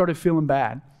 Then I started feeling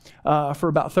bad. For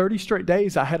about 30 straight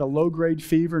days, I had a low-grade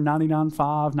fever,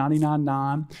 99.5,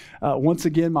 99.9. Once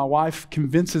again, my wife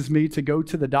convinces me to go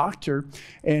to the doctor.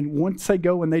 And once they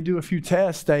go and they do a few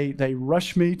tests, they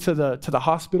rush me to the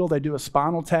hospital. They do a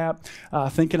spinal tap,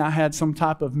 thinking I had some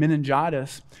type of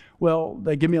meningitis. Well,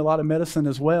 they give me a lot of medicine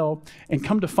as well. And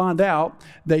come to find out,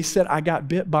 they said I got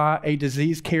bit by a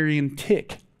disease-carrying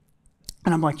tick.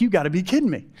 And I'm like, you got to be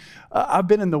kidding me. I've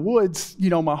been in the woods,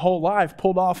 my whole life,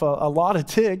 pulled off a lot of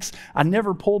ticks. I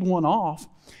never pulled one off.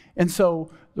 And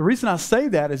so the reason I say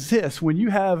that is this: when you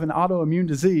have an autoimmune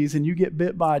disease and you get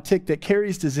bit by a tick that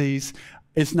carries disease,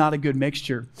 it's not a good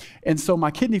mixture. And so my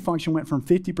kidney function went from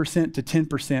 50% to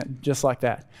 10%, just like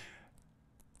that.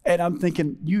 And I'm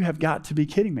thinking, you have got to be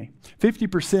kidding me.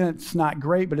 50% is not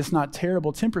great, but it's not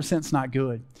terrible. 10% is not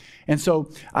good. And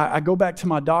so I go back to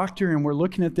my doctor, and we're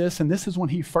looking at this, and this is when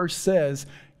he first says,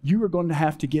 you are going to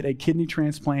have to get a kidney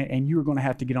transplant, and you are going to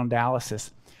have to get on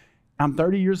dialysis. I'm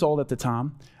 30 years old at the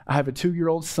time. I have a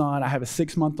 2-year-old son. I have a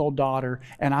 6-month-old daughter,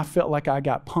 and I felt like I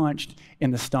got punched in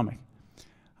the stomach.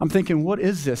 I'm thinking, what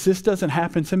is this? This doesn't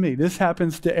happen to me. This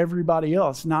happens to everybody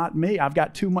else, not me. I've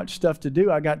got too much stuff to do.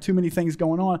 I got too many things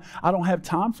going on. I don't have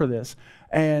time for this.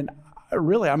 And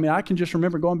really, I can just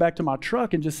remember going back to my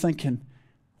truck and just thinking,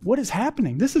 what is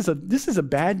happening? This is a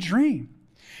bad dream.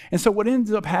 And so what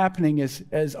ends up happening is,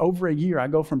 as over a year, I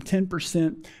go from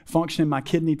 10% function in my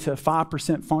kidney to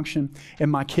 5% function in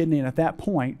my kidney. And at that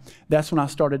point, that's when I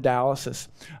started dialysis.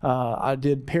 I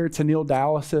did peritoneal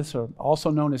dialysis, or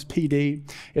also known as PD.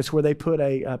 It's where they put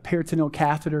a peritoneal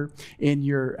catheter in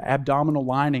your abdominal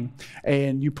lining,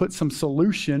 and you put some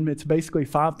solution. It's basically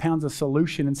 5 pounds of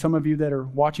solution. And some of you that are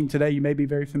watching today, you may be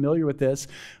very familiar with this,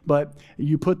 but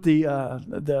you put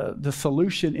the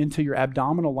solution into your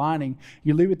abdominal lining.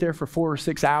 You leave it there for 4 or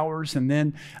 6 hours, and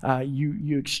then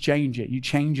you exchange it, you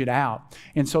change it out.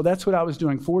 And so that's what I was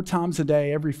doing 4 times a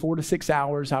day. Every 4 to 6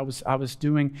 hours, I was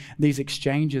doing these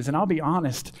exchanges. And I'll be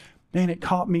honest, man, it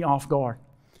caught me off guard.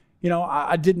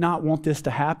 I did not want this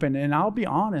to happen. And I'll be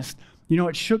honest,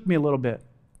 it shook me a little bit.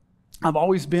 I've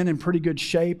always been in pretty good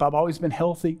shape. I've always been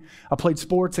healthy. I played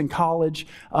sports in college.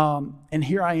 And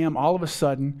here I am, all of a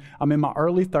sudden, I'm in my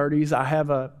early 30s. I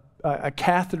have a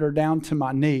catheter down to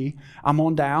my knee. I'm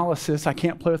on dialysis. I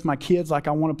can't play with my kids like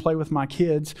I want to play with my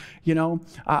kids.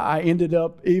 I ended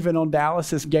up even on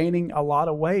dialysis gaining a lot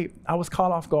of weight. I was caught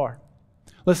off guard.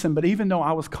 Listen, but even though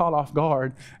I was caught off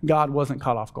guard, God wasn't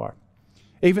caught off guard.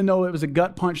 Even though it was a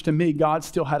gut punch to me, God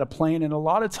still had a plan. And a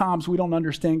lot of times we don't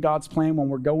understand God's plan when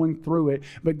we're going through it,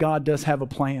 but God does have a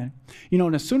plan.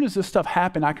 And as soon as this stuff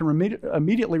happened, I can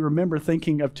immediately remember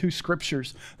thinking of 2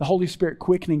 scriptures, the Holy Spirit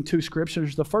quickening 2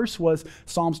 scriptures. The first was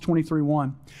Psalms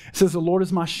 23:1. It says, "The Lord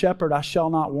is my shepherd, I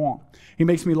shall not want. He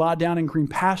makes me lie down in green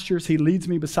pastures. He leads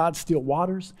me beside still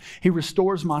waters. He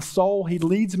restores my soul. He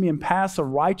leads me in paths of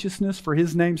righteousness for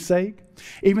his name's sake.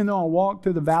 Even though I walk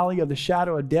through the valley of the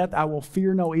shadow of death, I will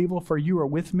fear no evil, for you are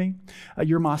with me.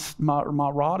 You're my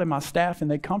rod and my staff,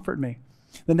 and they comfort me."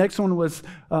 The next one was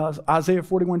Isaiah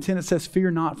 41:10. It says,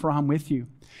 "Fear not, for I'm with you."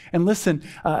 And listen,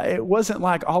 it wasn't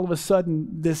like all of a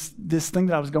sudden this thing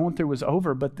that I was going through was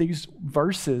over, but these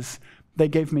verses, they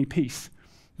gave me peace.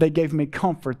 They gave me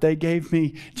comfort. They gave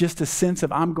me just a sense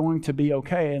of I'm going to be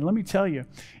okay. And let me tell you,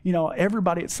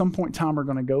 everybody at some point in time are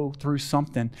going to go through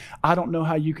something. I don't know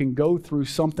how you can go through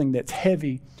something that's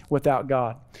heavy without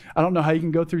God. I don't know how you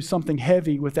can go through something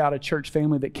heavy without a church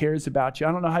family that cares about you.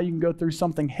 I don't know how you can go through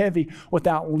something heavy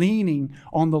without leaning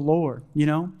on the Lord,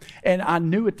 And I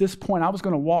knew at this point I was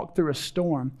going to walk through a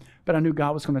storm, but I knew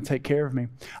God was going to take care of me.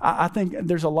 I think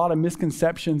there's a lot of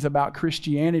misconceptions about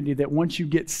Christianity that once you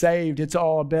get saved, it's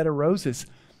all a bed of roses.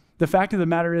 The fact of the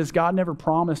matter is God never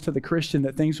promised to the Christian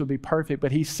that things would be perfect,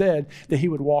 but he said that he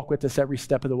would walk with us every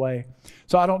step of the way.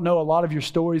 So I don't know a lot of your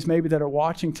stories maybe that are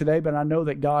watching today, but I know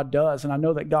that God does, and I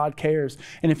know that God cares.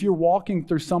 And if you're walking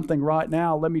through something right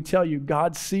now, let me tell you,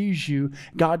 God sees you,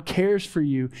 God cares for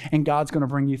you, and God's going to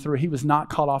bring you through. He was not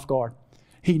caught off guard.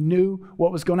 He knew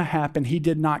what was going to happen. He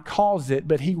did not cause it,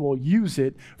 but he will use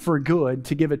it for good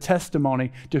to give a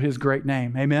testimony to his great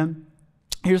name. Amen?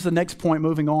 Here's the next point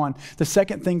moving on. The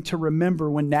second thing to remember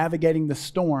when navigating the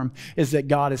storm is that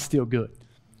God is still good.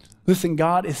 Listen,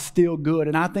 God is still good.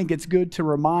 And I think it's good to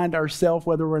remind ourselves,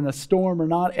 whether we're in a storm or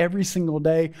not, every single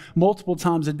day, multiple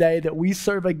times a day, that we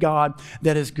serve a God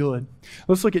that is good.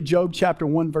 Let's look at Job chapter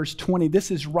 1, verse 20.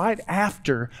 This is right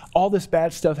after all this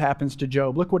bad stuff happens to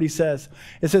Job. Look what he says.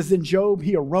 It says, then Job,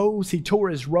 he arose, he tore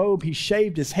his robe, he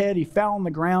shaved his head, he fell on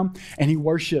the ground, and he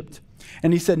worshiped.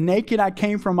 And he said, naked I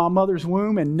came from my mother's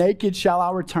womb, and naked shall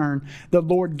I return. The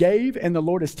Lord gave, and the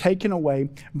Lord has taken away.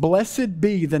 Blessed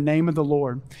be the name of the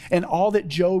Lord. And all that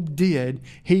Job did,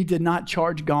 he did not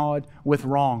charge God with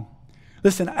wrong.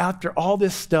 Listen, after all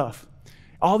this stuff,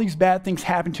 all these bad things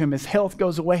happen to him. His health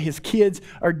goes away. His kids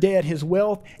are dead. His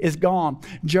wealth is gone.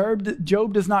 Job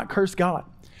does not curse God.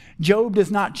 Job does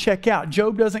not check out.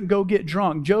 Job doesn't go get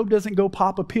drunk. Job doesn't go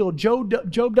pop a pill. Job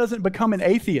doesn't become an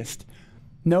atheist.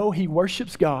 No, he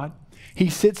worships God. He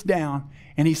sits down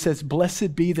and he says,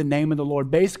 blessed be the name of the Lord.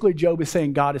 Basically, Job is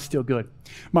saying God is still good.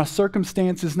 My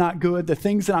circumstance is not good. The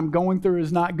things that I'm going through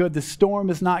is not good. The storm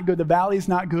is not good. The valley is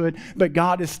not good, but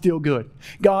God is still good.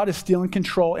 God is still in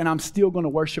control, and I'm still going to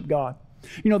worship God.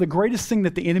 The greatest thing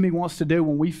that the enemy wants to do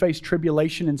when we face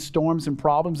tribulation and storms and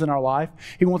problems in our life,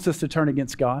 he wants us to turn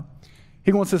against God.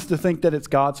 He wants us to think that it's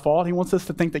God's fault. He wants us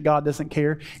to think that God doesn't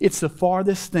care. It's the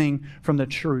farthest thing from the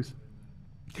truth.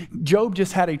 Job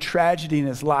just had a tragedy in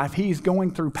his life. He's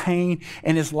going through pain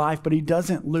in his life, but he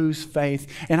doesn't lose faith.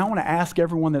 And I want to ask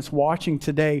everyone that's watching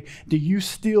today, do you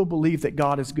still believe that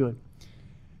God is good?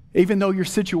 Even though your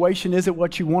situation isn't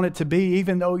what you want it to be,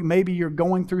 even though maybe you're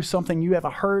going through something, you have a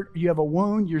hurt, you have a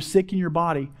wound, you're sick in your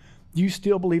body, do you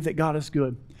still believe that God is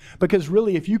good? Because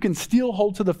really, if you can still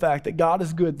hold to the fact that God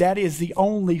is good, that is the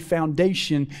only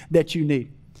foundation that you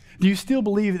need. Do you still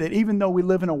believe that even though we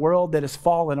live in a world that is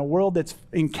fallen, a world that's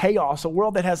in chaos, a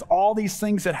world that has all these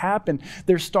things that happen,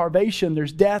 there's starvation,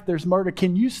 there's death, there's murder,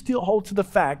 can you still hold to the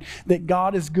fact that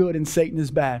God is good and Satan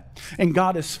is bad? And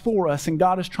God is for us, and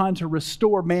God is trying to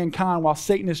restore mankind while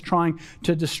Satan is trying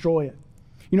to destroy it.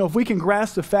 If we can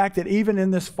grasp the fact that even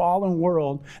in this fallen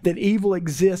world, that evil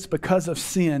exists because of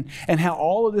sin, and how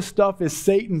all of this stuff is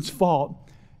Satan's fault,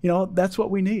 that's what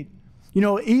we need.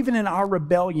 Even in our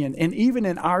rebellion and even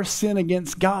in our sin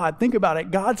against God, think about it.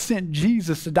 God sent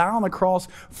Jesus to die on the cross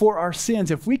for our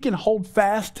sins. If we can hold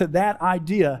fast to that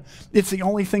idea, it's the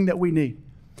only thing that we need.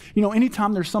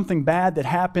 Anytime there's something bad that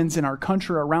happens in our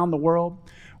country or around the world,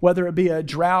 whether it be a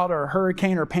drought or a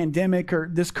hurricane or a pandemic or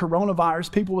this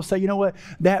coronavirus, people will say, you know what,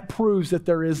 that proves that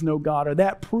there is no God, or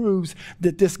that proves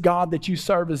that this God that you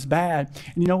serve is bad.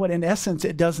 And you know what, in essence,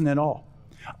 it doesn't at all.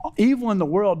 Evil in the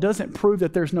world doesn't prove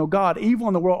that there's no God. Evil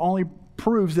in the world only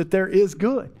proves that there is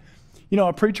good.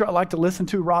 A preacher I like to listen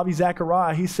to, Ravi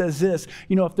Zachariah, he says this,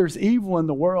 if there's evil in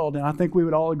the world, and I think we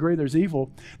would all agree there's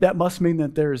evil, that must mean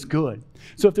that there is good.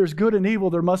 So if there's good and evil,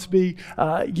 there must be,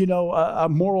 a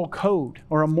moral code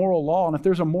or a moral law. And if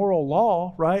there's a moral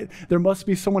law, right, there must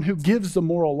be someone who gives the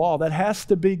moral law. That has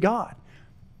to be God.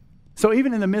 So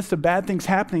even in the midst of bad things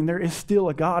happening, there is still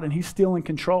a God, and he's still in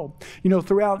control.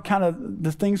 Throughout kind of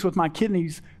the things with my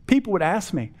kidneys, people would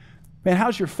ask me, man,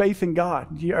 how's your faith in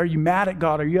God? Are you mad at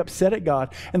God? Are you upset at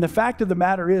God? And the fact of the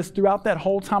matter is, throughout that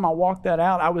whole time I walked that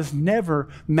out, I was never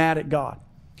mad at God.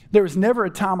 There was never a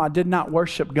time I did not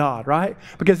worship God, right?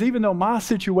 Because even though my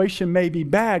situation may be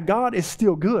bad, God is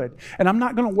still good. And I'm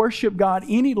not going to worship God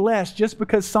any less just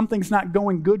because something's not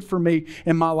going good for me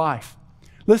in my life.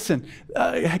 Listen,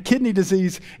 kidney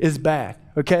disease is bad,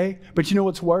 okay? But you know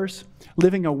what's worse?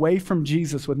 Living away from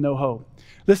Jesus with no hope.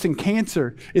 Listen,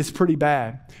 cancer is pretty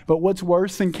bad. But what's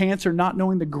worse than cancer? Not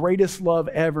knowing the greatest love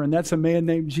ever, and that's a man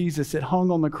named Jesus that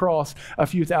hung on the cross a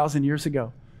few thousand years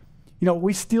ago.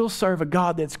 We still serve a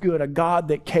God that's good, a God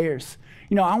that cares.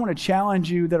 I want to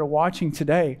challenge you that are watching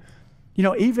today.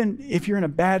 Even if you're in a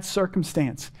bad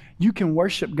circumstance, you can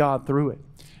worship God through it.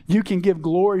 You can give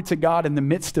glory to God in the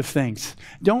midst of things.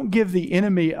 Don't give the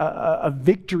enemy a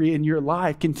victory in your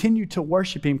life. Continue to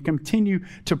worship Him. Continue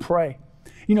to pray.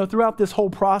 Throughout this whole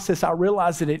process, I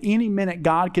realized that at any minute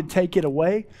God could take it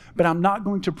away, but I'm not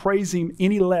going to praise Him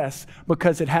any less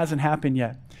because it hasn't happened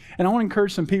yet. And I want to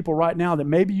encourage some people right now that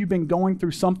maybe you've been going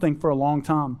through something for a long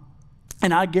time.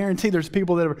 And I guarantee there's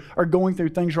people that are going through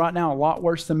things right now a lot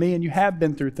worse than me, and you have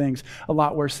been through things a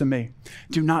lot worse than me.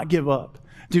 Do not give up.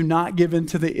 Do not give in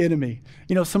to the enemy.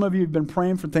 Some of you have been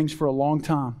praying for things for a long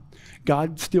time.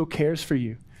 God still cares for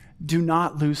you. Do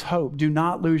not lose hope. Do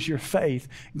not lose your faith.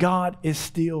 God is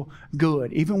still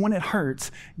good. Even when it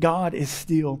hurts, God is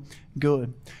still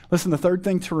good. Listen, the third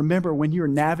thing to remember when you're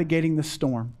navigating the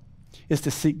storm is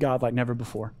to seek God like never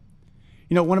before.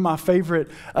 One of my favorite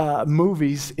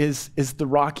movies is the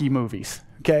Rocky movies.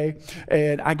 Okay,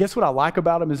 and I guess what I like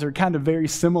about them is they're kind of very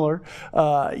similar.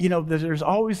 There's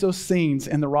always those scenes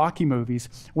in the Rocky movies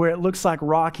where it looks like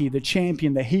Rocky, the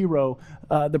champion, the hero,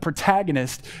 the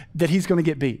protagonist, that he's going to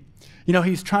get beat.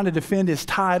 He's trying to defend his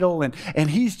title and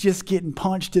he's just getting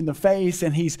punched in the face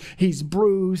and he's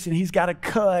bruised and he's got a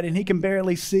cut and he can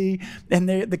barely see. And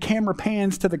the camera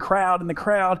pans to the crowd and the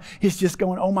crowd is just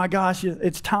going, oh my gosh,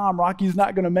 it's time. Rocky's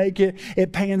not going to make it.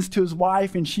 It pans to his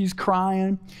wife and she's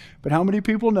crying. But how many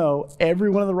people know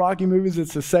every one of the Rocky movies,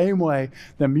 it's the same way.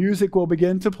 The music will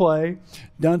begin to play.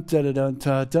 Dun, da, da, dun,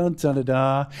 da, dun, da, da,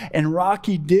 da. And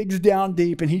Rocky digs down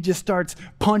deep and he just starts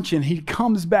punching. He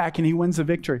comes back and he wins the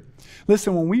victory.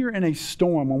 Listen, when we are in a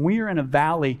storm, when we are in a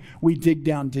valley, we dig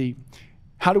down deep.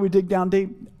 How do we dig down deep?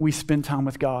 We spend time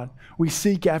with God. We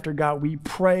seek after God. We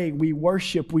pray. We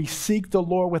worship. We seek the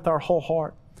Lord with our whole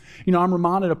heart. I'm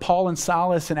reminded of Paul and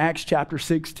Silas in Acts chapter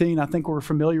 16. I think we're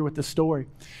familiar with the story.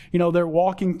 They're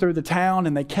walking through the town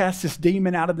and they cast this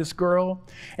demon out of this girl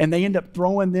and they end up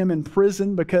throwing them in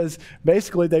prison because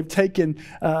basically they've taken,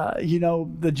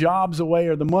 the jobs away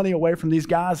or the money away from these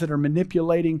guys that are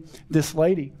manipulating this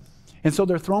lady. And so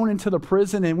they're thrown into the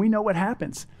prison and we know what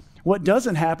happens. What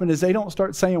doesn't happen is they don't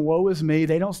start saying, woe is me.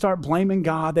 They don't start blaming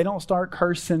God. They don't start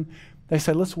cursing. They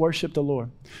say, let's worship the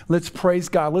Lord. Let's praise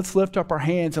God. Let's lift up our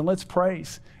hands and let's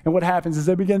praise. And what happens is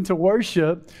they begin to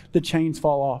worship, the chains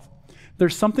fall off.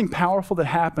 There's something powerful that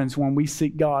happens when we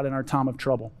seek God in our time of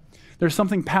trouble. There's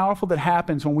something powerful that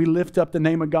happens when we lift up the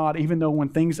name of God, even though when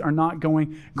things are not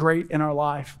going great in our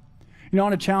life. I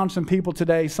want to challenge some people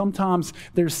today. Sometimes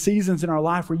there's seasons in our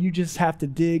life where you just have to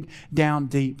dig down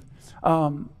deep.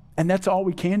 And that's all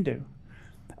we can do.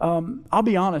 I'll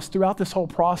be honest, throughout this whole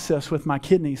process with my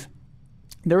kidneys,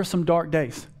 there were some dark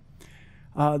days.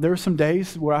 There were some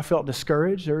days where I felt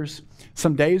discouraged. There's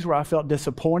some days where I felt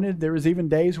disappointed. There was even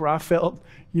days where I felt,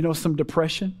 some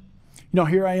depression.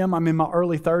 Here I am. I'm in my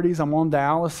early 30s. I'm on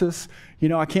dialysis.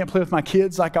 I can't play with my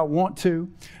kids like I want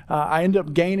to. I end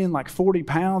up gaining like 40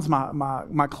 pounds.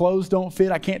 My clothes don't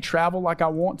fit. I can't travel like I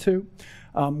want to.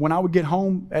 When I would get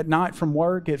home at night from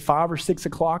work at 5 or 6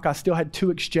 o'clock, I still had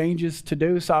 2 exchanges to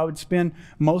do. So I would spend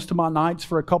most of my nights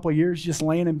for a couple of years just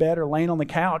laying in bed or laying on the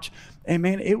couch. And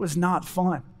man, it was not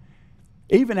fun.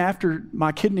 Even after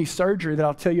my kidney surgery that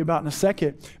I'll tell you about in a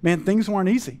second, man, things weren't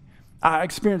easy. I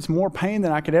experienced more pain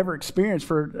than I could ever experience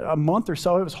for a month or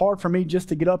so. It was hard for me just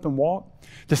to get up and walk.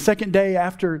 The second day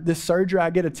after this surgery, I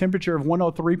get a temperature of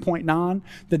 103.9.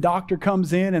 The doctor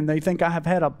comes in and they think I have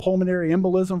had a pulmonary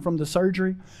embolism from the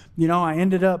surgery. I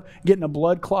ended up getting a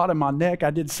blood clot in my neck.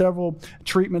 I did several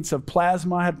treatments of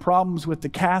plasma. I had problems with the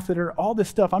catheter, all this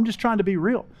stuff. I'm just trying to be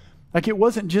real. Like it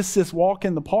wasn't just this walk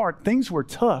in the park. Things were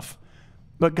tough,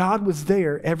 but God was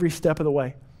there every step of the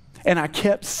way. And I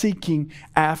kept seeking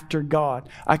after God.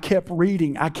 I kept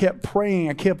reading. I kept praying.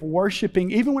 I kept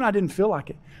worshiping, even when I didn't feel like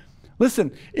it.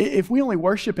 Listen, if we only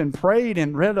worshiped and prayed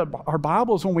and read our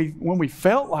Bibles when we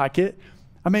felt like it,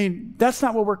 that's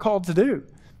not what we're called to do.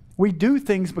 We do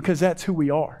things because that's who we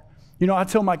are. I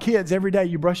tell my kids every day,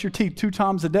 you brush your teeth 2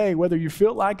 times a day, whether you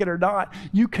feel like it or not.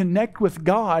 You connect with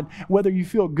God, whether you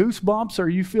feel goosebumps or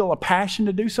you feel a passion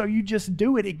to do so, you just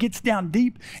do it. It gets down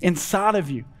deep inside of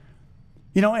you.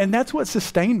 And that's what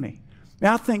sustained me.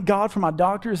 I thank God for my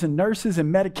doctors and nurses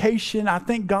and medication. I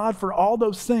thank God for all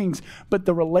those things. But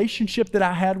the relationship that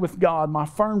I had with God, my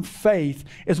firm faith,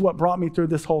 is what brought me through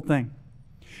this whole thing.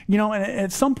 And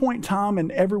at some point in time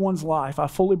in everyone's life, I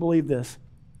fully believe this,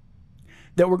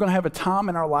 that we're going to have a time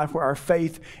in our life where our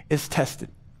faith is tested.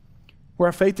 Where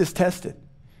our faith is tested.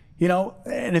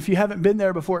 And if you haven't been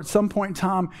there before, at some point in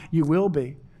time, you will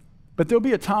be. But there'll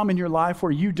be a time in your life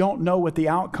where you don't know what the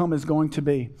outcome is going to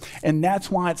be. And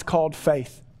that's why it's called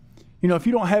faith. You know, if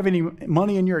you don't have any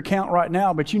money in your account right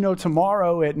now, but you know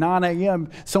tomorrow at 9 a.m.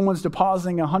 someone's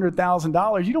depositing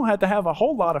 $100,000, you don't have to have a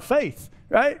whole lot of faith,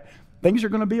 right? Things are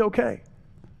going to be okay.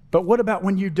 But what about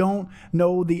when you don't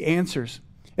know the answers?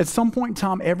 At some point in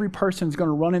time, every person is going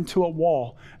to run into a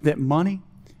wall that money,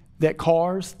 that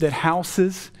cars, that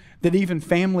houses, that even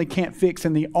family can't fix.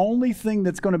 And the only thing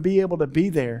that's going to be able to be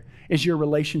there is your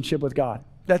relationship with God.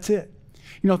 That's it.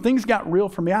 You know, things got real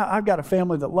for me. I've got a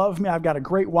family that loves me. I've got a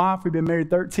great wife. We've been married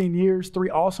 13 years, 3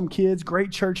 awesome kids,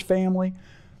 great church family.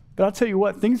 But I'll tell you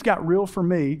what, things got real for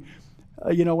me,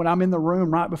 you know, when I'm in the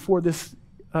room right before this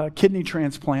kidney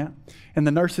transplant, and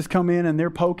the nurses come in and they're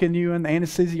poking you, and the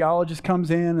anesthesiologist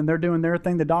comes in and they're doing their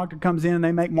thing. The doctor comes in and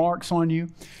they make marks on you.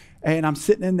 And I'm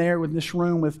sitting in there with this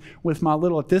room with my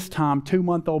little, at this time,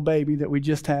 2-month-old baby that we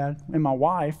just had, and my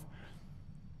wife.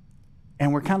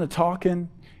 And we're kind of talking.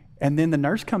 And then the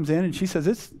nurse comes in and she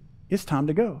says, it's time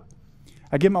to go.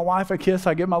 I give my wife a kiss.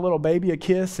 I give my little baby a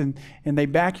kiss. And they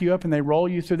back you up and they roll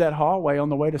you through that hallway on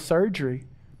the way to surgery.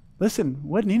 Listen,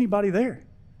 wasn't anybody there.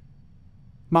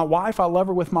 My wife, I love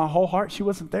her with my whole heart. She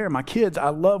wasn't there. My kids, I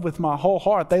love with my whole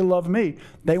heart. They love me.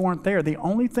 They weren't there. The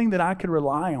only thing that I could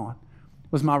rely on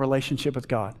was my relationship with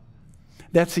God.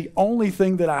 That's the only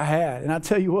thing that I had. And I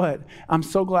tell you what, I'm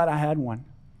so glad I had one.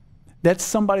 That's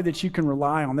somebody that you can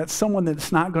rely on. That's someone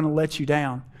that's not going to let you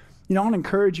down. You know, I want to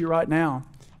encourage you right now.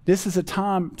 This is a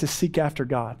time to seek after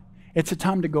God. It's a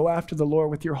time to go after the Lord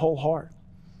with your whole heart.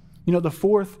 You know, the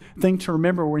fourth thing to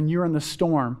remember when you're in the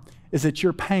storm is that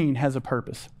your pain has a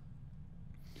purpose.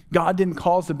 God didn't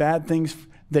cause the bad things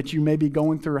that you may be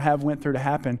going through or have went through to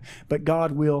happen, but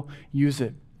God will use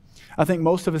it. I think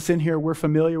most of us in here, we're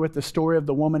familiar with the story of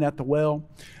the woman at the well.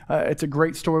 It's a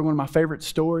great story, one of my favorite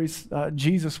stories.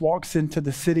 Jesus walks into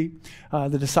the city.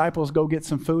 The disciples go get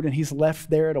some food, and he's left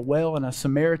there at a well, and a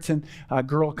Samaritan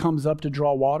girl comes up to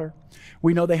draw water.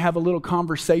 We know they have a little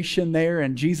conversation there,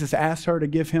 and Jesus asks her to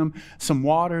give him some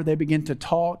water. They begin to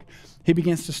talk. He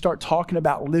begins to start talking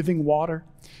about living water.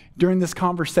 During this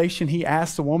conversation, he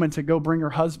asked the woman to go bring her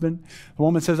husband. The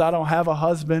woman says, I don't have a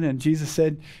husband. And Jesus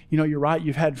said, you know, you're right,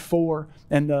 you've had 4,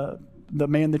 and the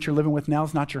man that you're living with now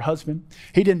is not your husband.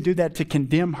 He didn't do that to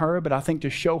condemn her, but I think to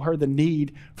show her the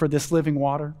need for this living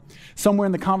water. Somewhere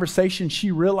in the conversation, she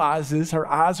realizes, her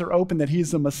eyes are open, that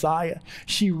he's the Messiah.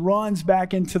 She runs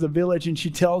back into the village and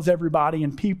she tells everybody,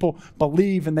 and people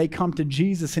believe and they come to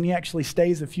Jesus, and he actually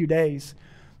stays a few days.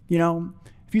 You know,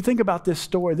 if you think about this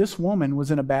story, this woman was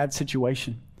in a bad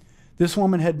situation. This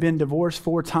woman had been divorced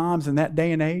 4 times in that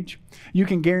day and age. You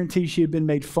can guarantee she had been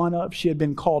made fun of. She had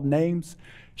been called names.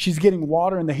 She's getting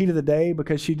water in the heat of the day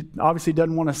because she obviously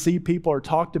doesn't want to see people or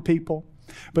talk to people.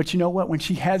 But you know what? When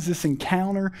she has this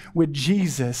encounter with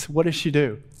Jesus, what does she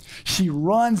do? She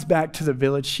runs back to the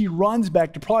village. She runs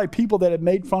back to probably people that had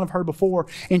made fun of her before,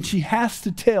 and she has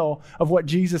to tell of what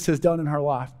Jesus has done in her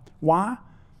life. Why?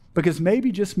 Because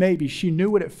maybe, just maybe, she knew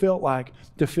what it felt like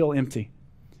to feel empty.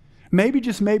 Maybe,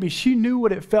 just maybe, she knew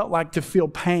what it felt like to feel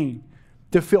pain,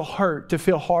 to feel hurt, to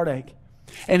feel heartache.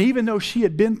 And even though she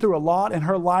had been through a lot in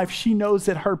her life, she knows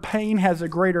that her pain has a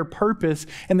greater purpose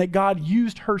and that God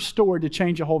used her story to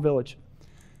change a whole village.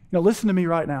 You know, listen to me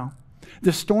right now.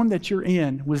 The storm that you're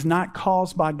in was not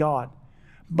caused by God,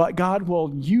 but God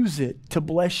will use it to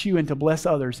bless you and to bless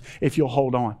others if you'll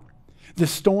hold on. The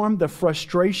storm, the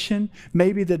frustration,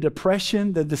 maybe the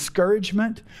depression, the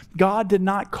discouragement, God did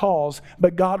not cause,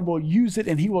 but God will use it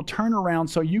and he will turn around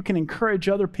so you can encourage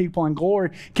other people and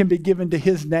glory can be given to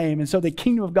his name. And so the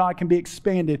kingdom of God can be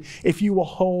expanded if you will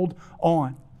hold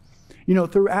on. You know,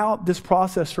 throughout this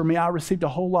process for me, I received a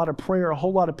whole lot of prayer, a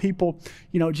whole lot of people,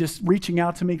 you know, just reaching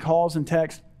out to me, calls and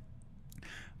texts.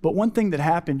 But one thing that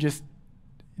happened just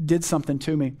did something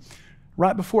to me.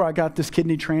 Right before I got this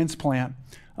kidney transplant,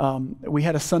 we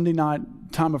had a Sunday night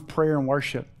time of prayer and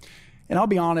worship. And I'll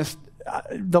be honest,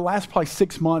 the last probably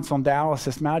 6 months on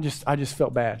dialysis, man, I just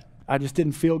felt bad. I just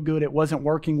didn't feel good. It wasn't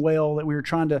working well. That we were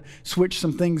trying to switch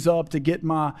some things up to get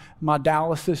my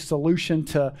dialysis solution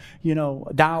to, you know,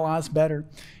 dialyze better.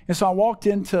 And so I walked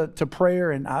into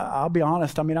prayer, and I'll be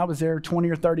honest, I mean, I was there 20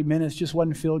 or 30 minutes, just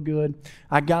wasn't feeling good.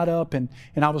 I got up and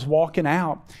I was walking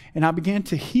out, and I began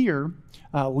to hear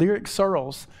Lyric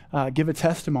Searles give a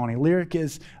testimony. Lyric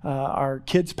is our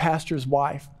kids' pastor's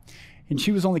wife. And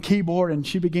she was on the keyboard, and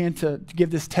she began to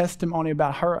give this testimony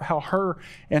about how her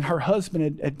and her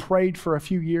husband had prayed for a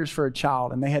few years for a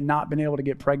child, and they had not been able to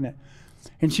get pregnant.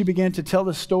 And she began to tell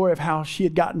the story of how she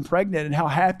had gotten pregnant and how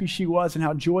happy she was and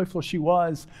how joyful she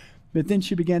was. But then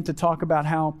she began to talk about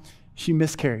how she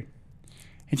miscarried.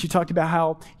 And she talked about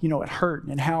how, you know, it hurt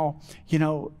and how, you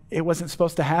know, it wasn't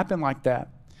supposed to happen like that.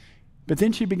 But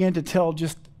then she began to tell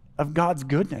just of God's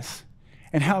goodness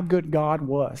and how good God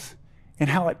was and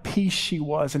how at peace she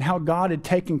was and how God had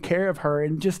taken care of her.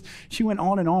 And just, she went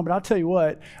on and on. But I'll tell you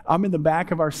what, I'm in the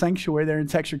back of our sanctuary there in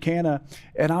Texarkana,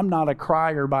 and I'm not a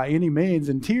crier by any means.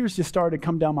 And tears just started to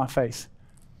come down my face,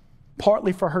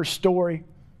 partly for her story,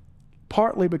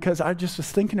 partly because I just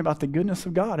was thinking about the goodness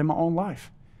of God in my own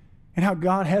life and how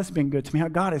God has been good to me, how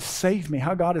God has saved me,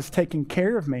 how God has taken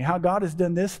care of me, how God has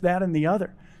done this, that, and the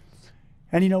other.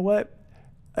 And you know what?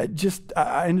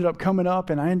 I ended up coming up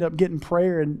and I ended up getting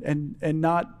prayer and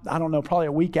not, I don't know, probably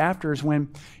a week after is when,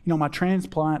 my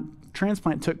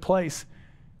transplant took place.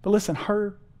 But listen,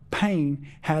 her pain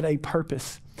had a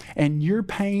purpose, and your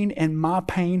pain and my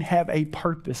pain have a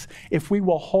purpose. If we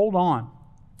will hold on,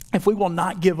 if we will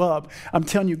not give up, I'm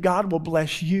telling you, God will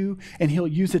bless you and he'll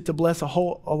use it to bless a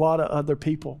lot of other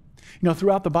people.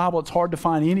 Throughout the Bible, it's hard to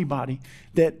find anybody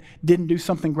that didn't do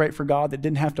something great for God, that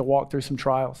didn't have to walk through some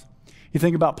trials. You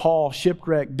think about Paul,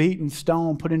 shipwrecked, beaten,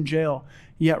 stoned, put in jail,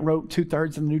 yet wrote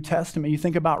 2/3 of the New Testament. You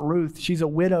think about Ruth. She's a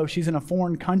widow. She's in a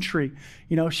foreign country.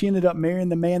 She ended up marrying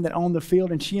the man that owned the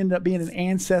field, and she ended up being an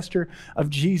ancestor of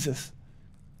Jesus.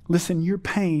 Listen, your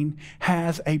pain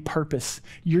has a purpose.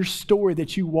 Your story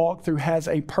that you walk through has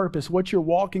a purpose. What you're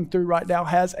walking through right now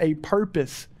has a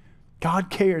purpose. God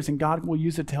cares, and God will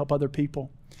use it to help other people.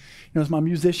 As my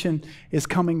musician is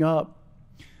coming up,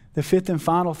 the fifth and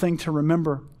final thing to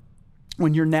remember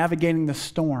when you're navigating the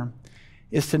storm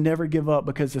is to never give up,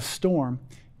 because the storm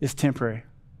is temporary.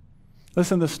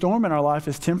 Listen, the storm in our life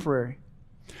is temporary.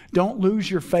 Don't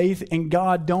lose your faith in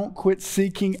God. Don't quit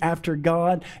seeking after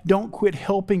God. Don't quit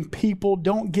helping people.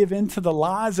 Don't give in to the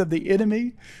lies of the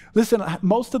enemy. Listen,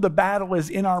 most of the battle is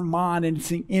in our mind, and it's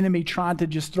the enemy trying to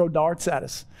just throw darts at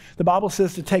us. The Bible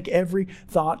says to take every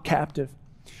thought captive.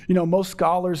 Most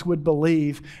scholars would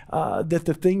believe that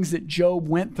the things that Job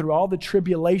went through, all the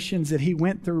tribulations that he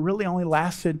went through, really only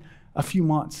lasted a few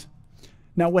months.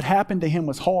 Now, what happened to him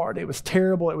was hard. It was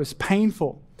terrible. It was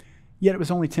painful. Yet it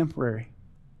was only temporary.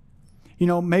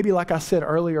 Maybe like I said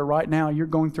earlier, right now, you're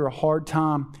going through a hard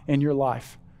time in your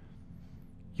life.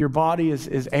 Your body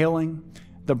is ailing.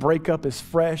 The breakup is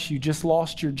fresh. You just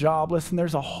lost your job. Listen,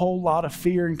 there's a whole lot of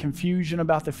fear and confusion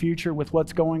about the future with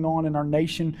what's going on in our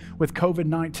nation with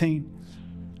COVID-19.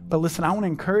 But listen, I want to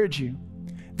encourage you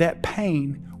that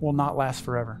pain will not last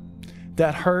forever.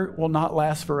 That hurt will not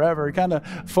last forever. Kind of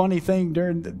funny thing,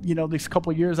 during these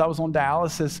couple of years I was on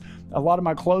dialysis, a lot of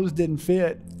my clothes didn't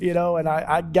fit, and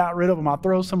I got rid of them. I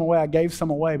throw some away. I gave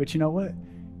some away. But you know what?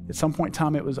 At some point in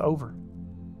time, it was over.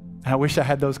 And I wish I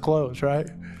had those clothes, right?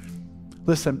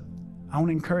 Listen, I want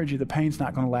to encourage you, the pain's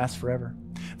not going to last forever.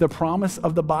 The promise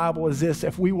of the Bible is this: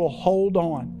 if we will hold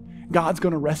on, God's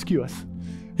going to rescue us.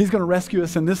 He's going to rescue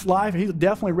us in this life. He'll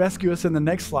definitely rescue us in the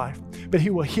next life. But he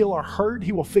will heal our hurt.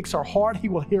 He will fix our heart. He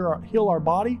will heal our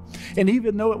body. And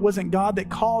even though it wasn't God that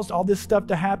caused all this stuff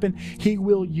to happen, he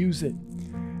will use it.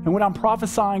 And what I'm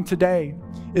prophesying today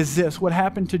is this: what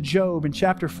happened to Job in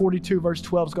chapter 42, verse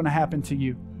 12 is going to happen to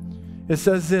you. It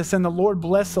says this: and the Lord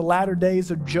blessed the latter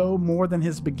days of Job more than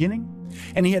his beginning.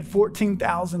 And he had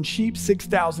 14,000 sheep,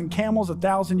 6,000 camels,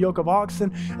 1,000 yoke of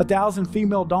oxen, 1,000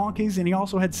 female donkeys. And he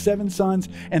also had 7 sons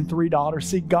and 3 daughters.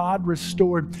 See, God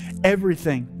restored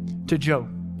everything to Job.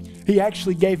 He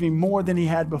actually gave him more than he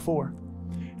had before.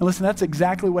 And listen, that's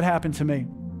exactly what happened to me.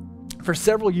 For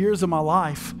several years of my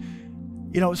life,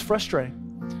 it was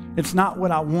frustrating. It's not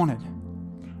what I wanted.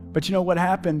 But you know what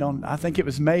happened on, I think it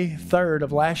was May 3rd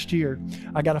of last year,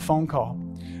 I got a phone call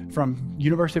from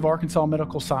University of Arkansas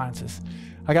Medical Sciences.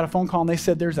 I got a phone call and they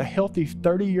said there's a healthy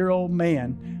 30-year-old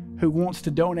man who wants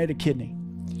to donate a kidney.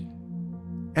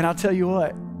 And I'll tell you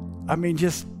what,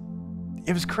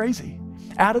 it was crazy.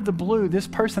 Out of the blue, this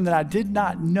person that I did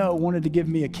not know wanted to give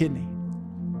me a kidney.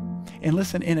 And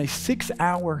listen, in a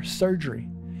 6-hour surgery,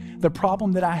 the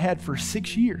problem that I had for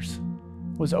 6 years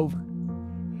was over.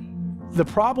 The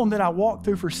problem that I walked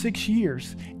through for 6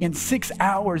 years, in 6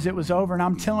 hours it was over. And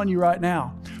I'm telling you right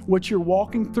now, what you're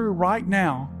walking through right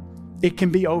now, it can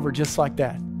be over just like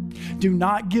that. Do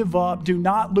not give up. Do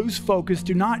not lose focus.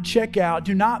 Do not check out.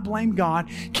 Do not blame God.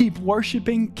 Keep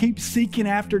worshiping. Keep seeking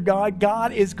after God.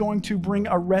 God is going to bring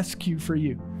a rescue for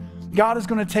you. God is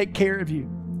going to take care of you.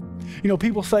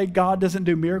 People say God doesn't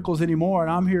do miracles anymore,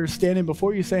 and I'm here standing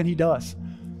before you saying he does.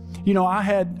 I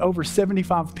had over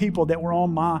 75 people that were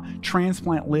on my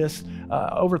transplant list.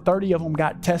 Over 30 of them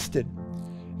got tested.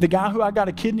 The guy who I got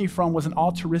a kidney from was an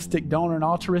altruistic donor. An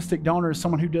altruistic donor is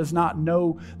someone who does not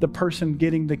know the person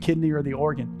getting the kidney or the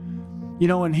organ.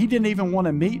 And he didn't even want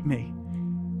to meet me.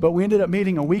 But we ended up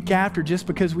meeting a week after just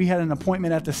because we had an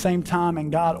appointment at the same time,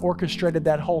 and God orchestrated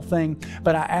that whole thing.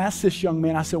 But I asked this young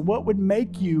man, I said, what would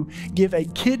make you give a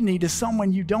kidney to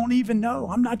someone you don't even know?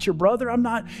 I'm not your brother. I'm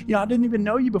not, I didn't even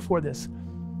know you before this.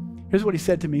 Here's what he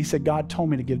said to me. He said, God told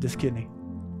me to give this kidney.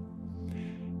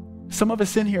 Some of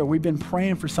us in here, we've been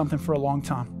praying for something for a long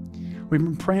time. We've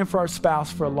been praying for our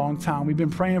spouse for a long time. We've been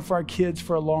praying for our kids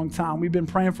for a long time. We've been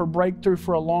praying for breakthrough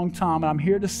for a long time. And I'm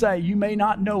here to say, you may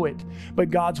not know it, but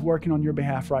God's working on your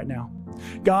behalf right now.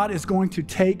 God is going to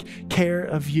take care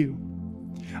of you.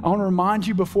 I want to remind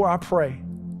you before I pray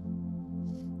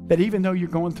that even though you're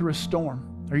going through a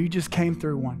storm or you just came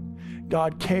through one,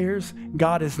 God cares,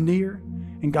 God is near,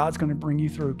 and God's going to bring you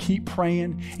through. Keep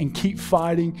praying and keep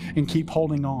fighting and keep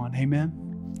holding on. Amen.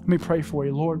 Let me pray for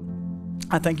you, Lord.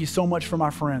 I thank you so much for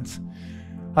my friends.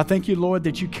 I thank you, Lord,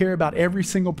 that you care about every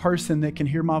single person that can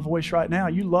hear my voice right now.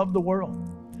 You love the world.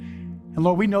 And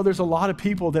Lord, we know there's a lot of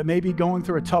people that may be going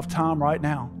through a tough time right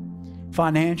now,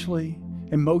 financially,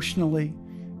 emotionally,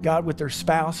 God, with their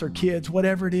spouse or kids,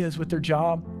 whatever it is, with their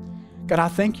job. God, I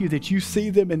thank you that you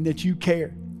see them and that you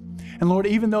care. And Lord,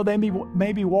 even though they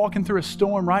may be walking through a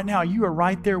storm right now, you are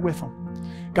right there with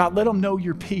them. God, let them know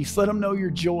your peace. Let them know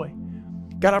your joy.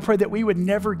 God, I pray that we would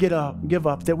never give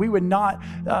up, that we would not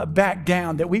back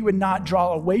down, that we would not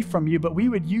draw away from you, but we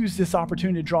would use this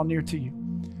opportunity to draw near to you.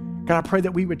 God, I pray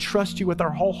that we would trust you with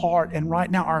our whole heart, and right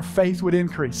now our faith would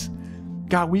increase.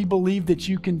 God, we believe that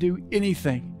you can do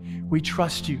anything. We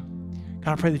trust you.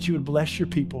 God, I pray that you would bless your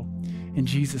people in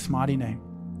Jesus' mighty name.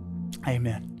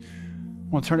 Amen. I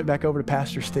want to turn it back over to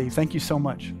Pastor Steve. Thank you so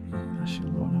much. Bless you,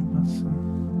 Lord.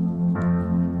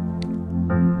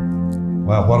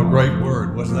 Wow, what a great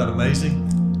word. Wasn't that amazing?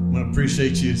 I want to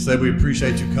appreciate you. Say we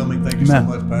appreciate you coming. Thank you so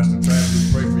much, Pastor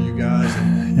Travis. We pray for you guys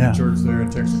and the church there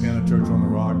at Texarkana Church on the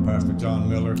Rock, Pastor John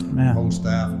Miller, whole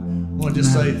staff. I want to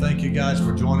just say thank you guys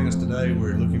for joining us today.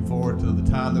 We're looking forward to the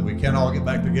time that we can all get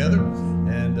back together.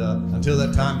 And until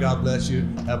that time, God bless you.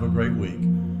 Have a great week.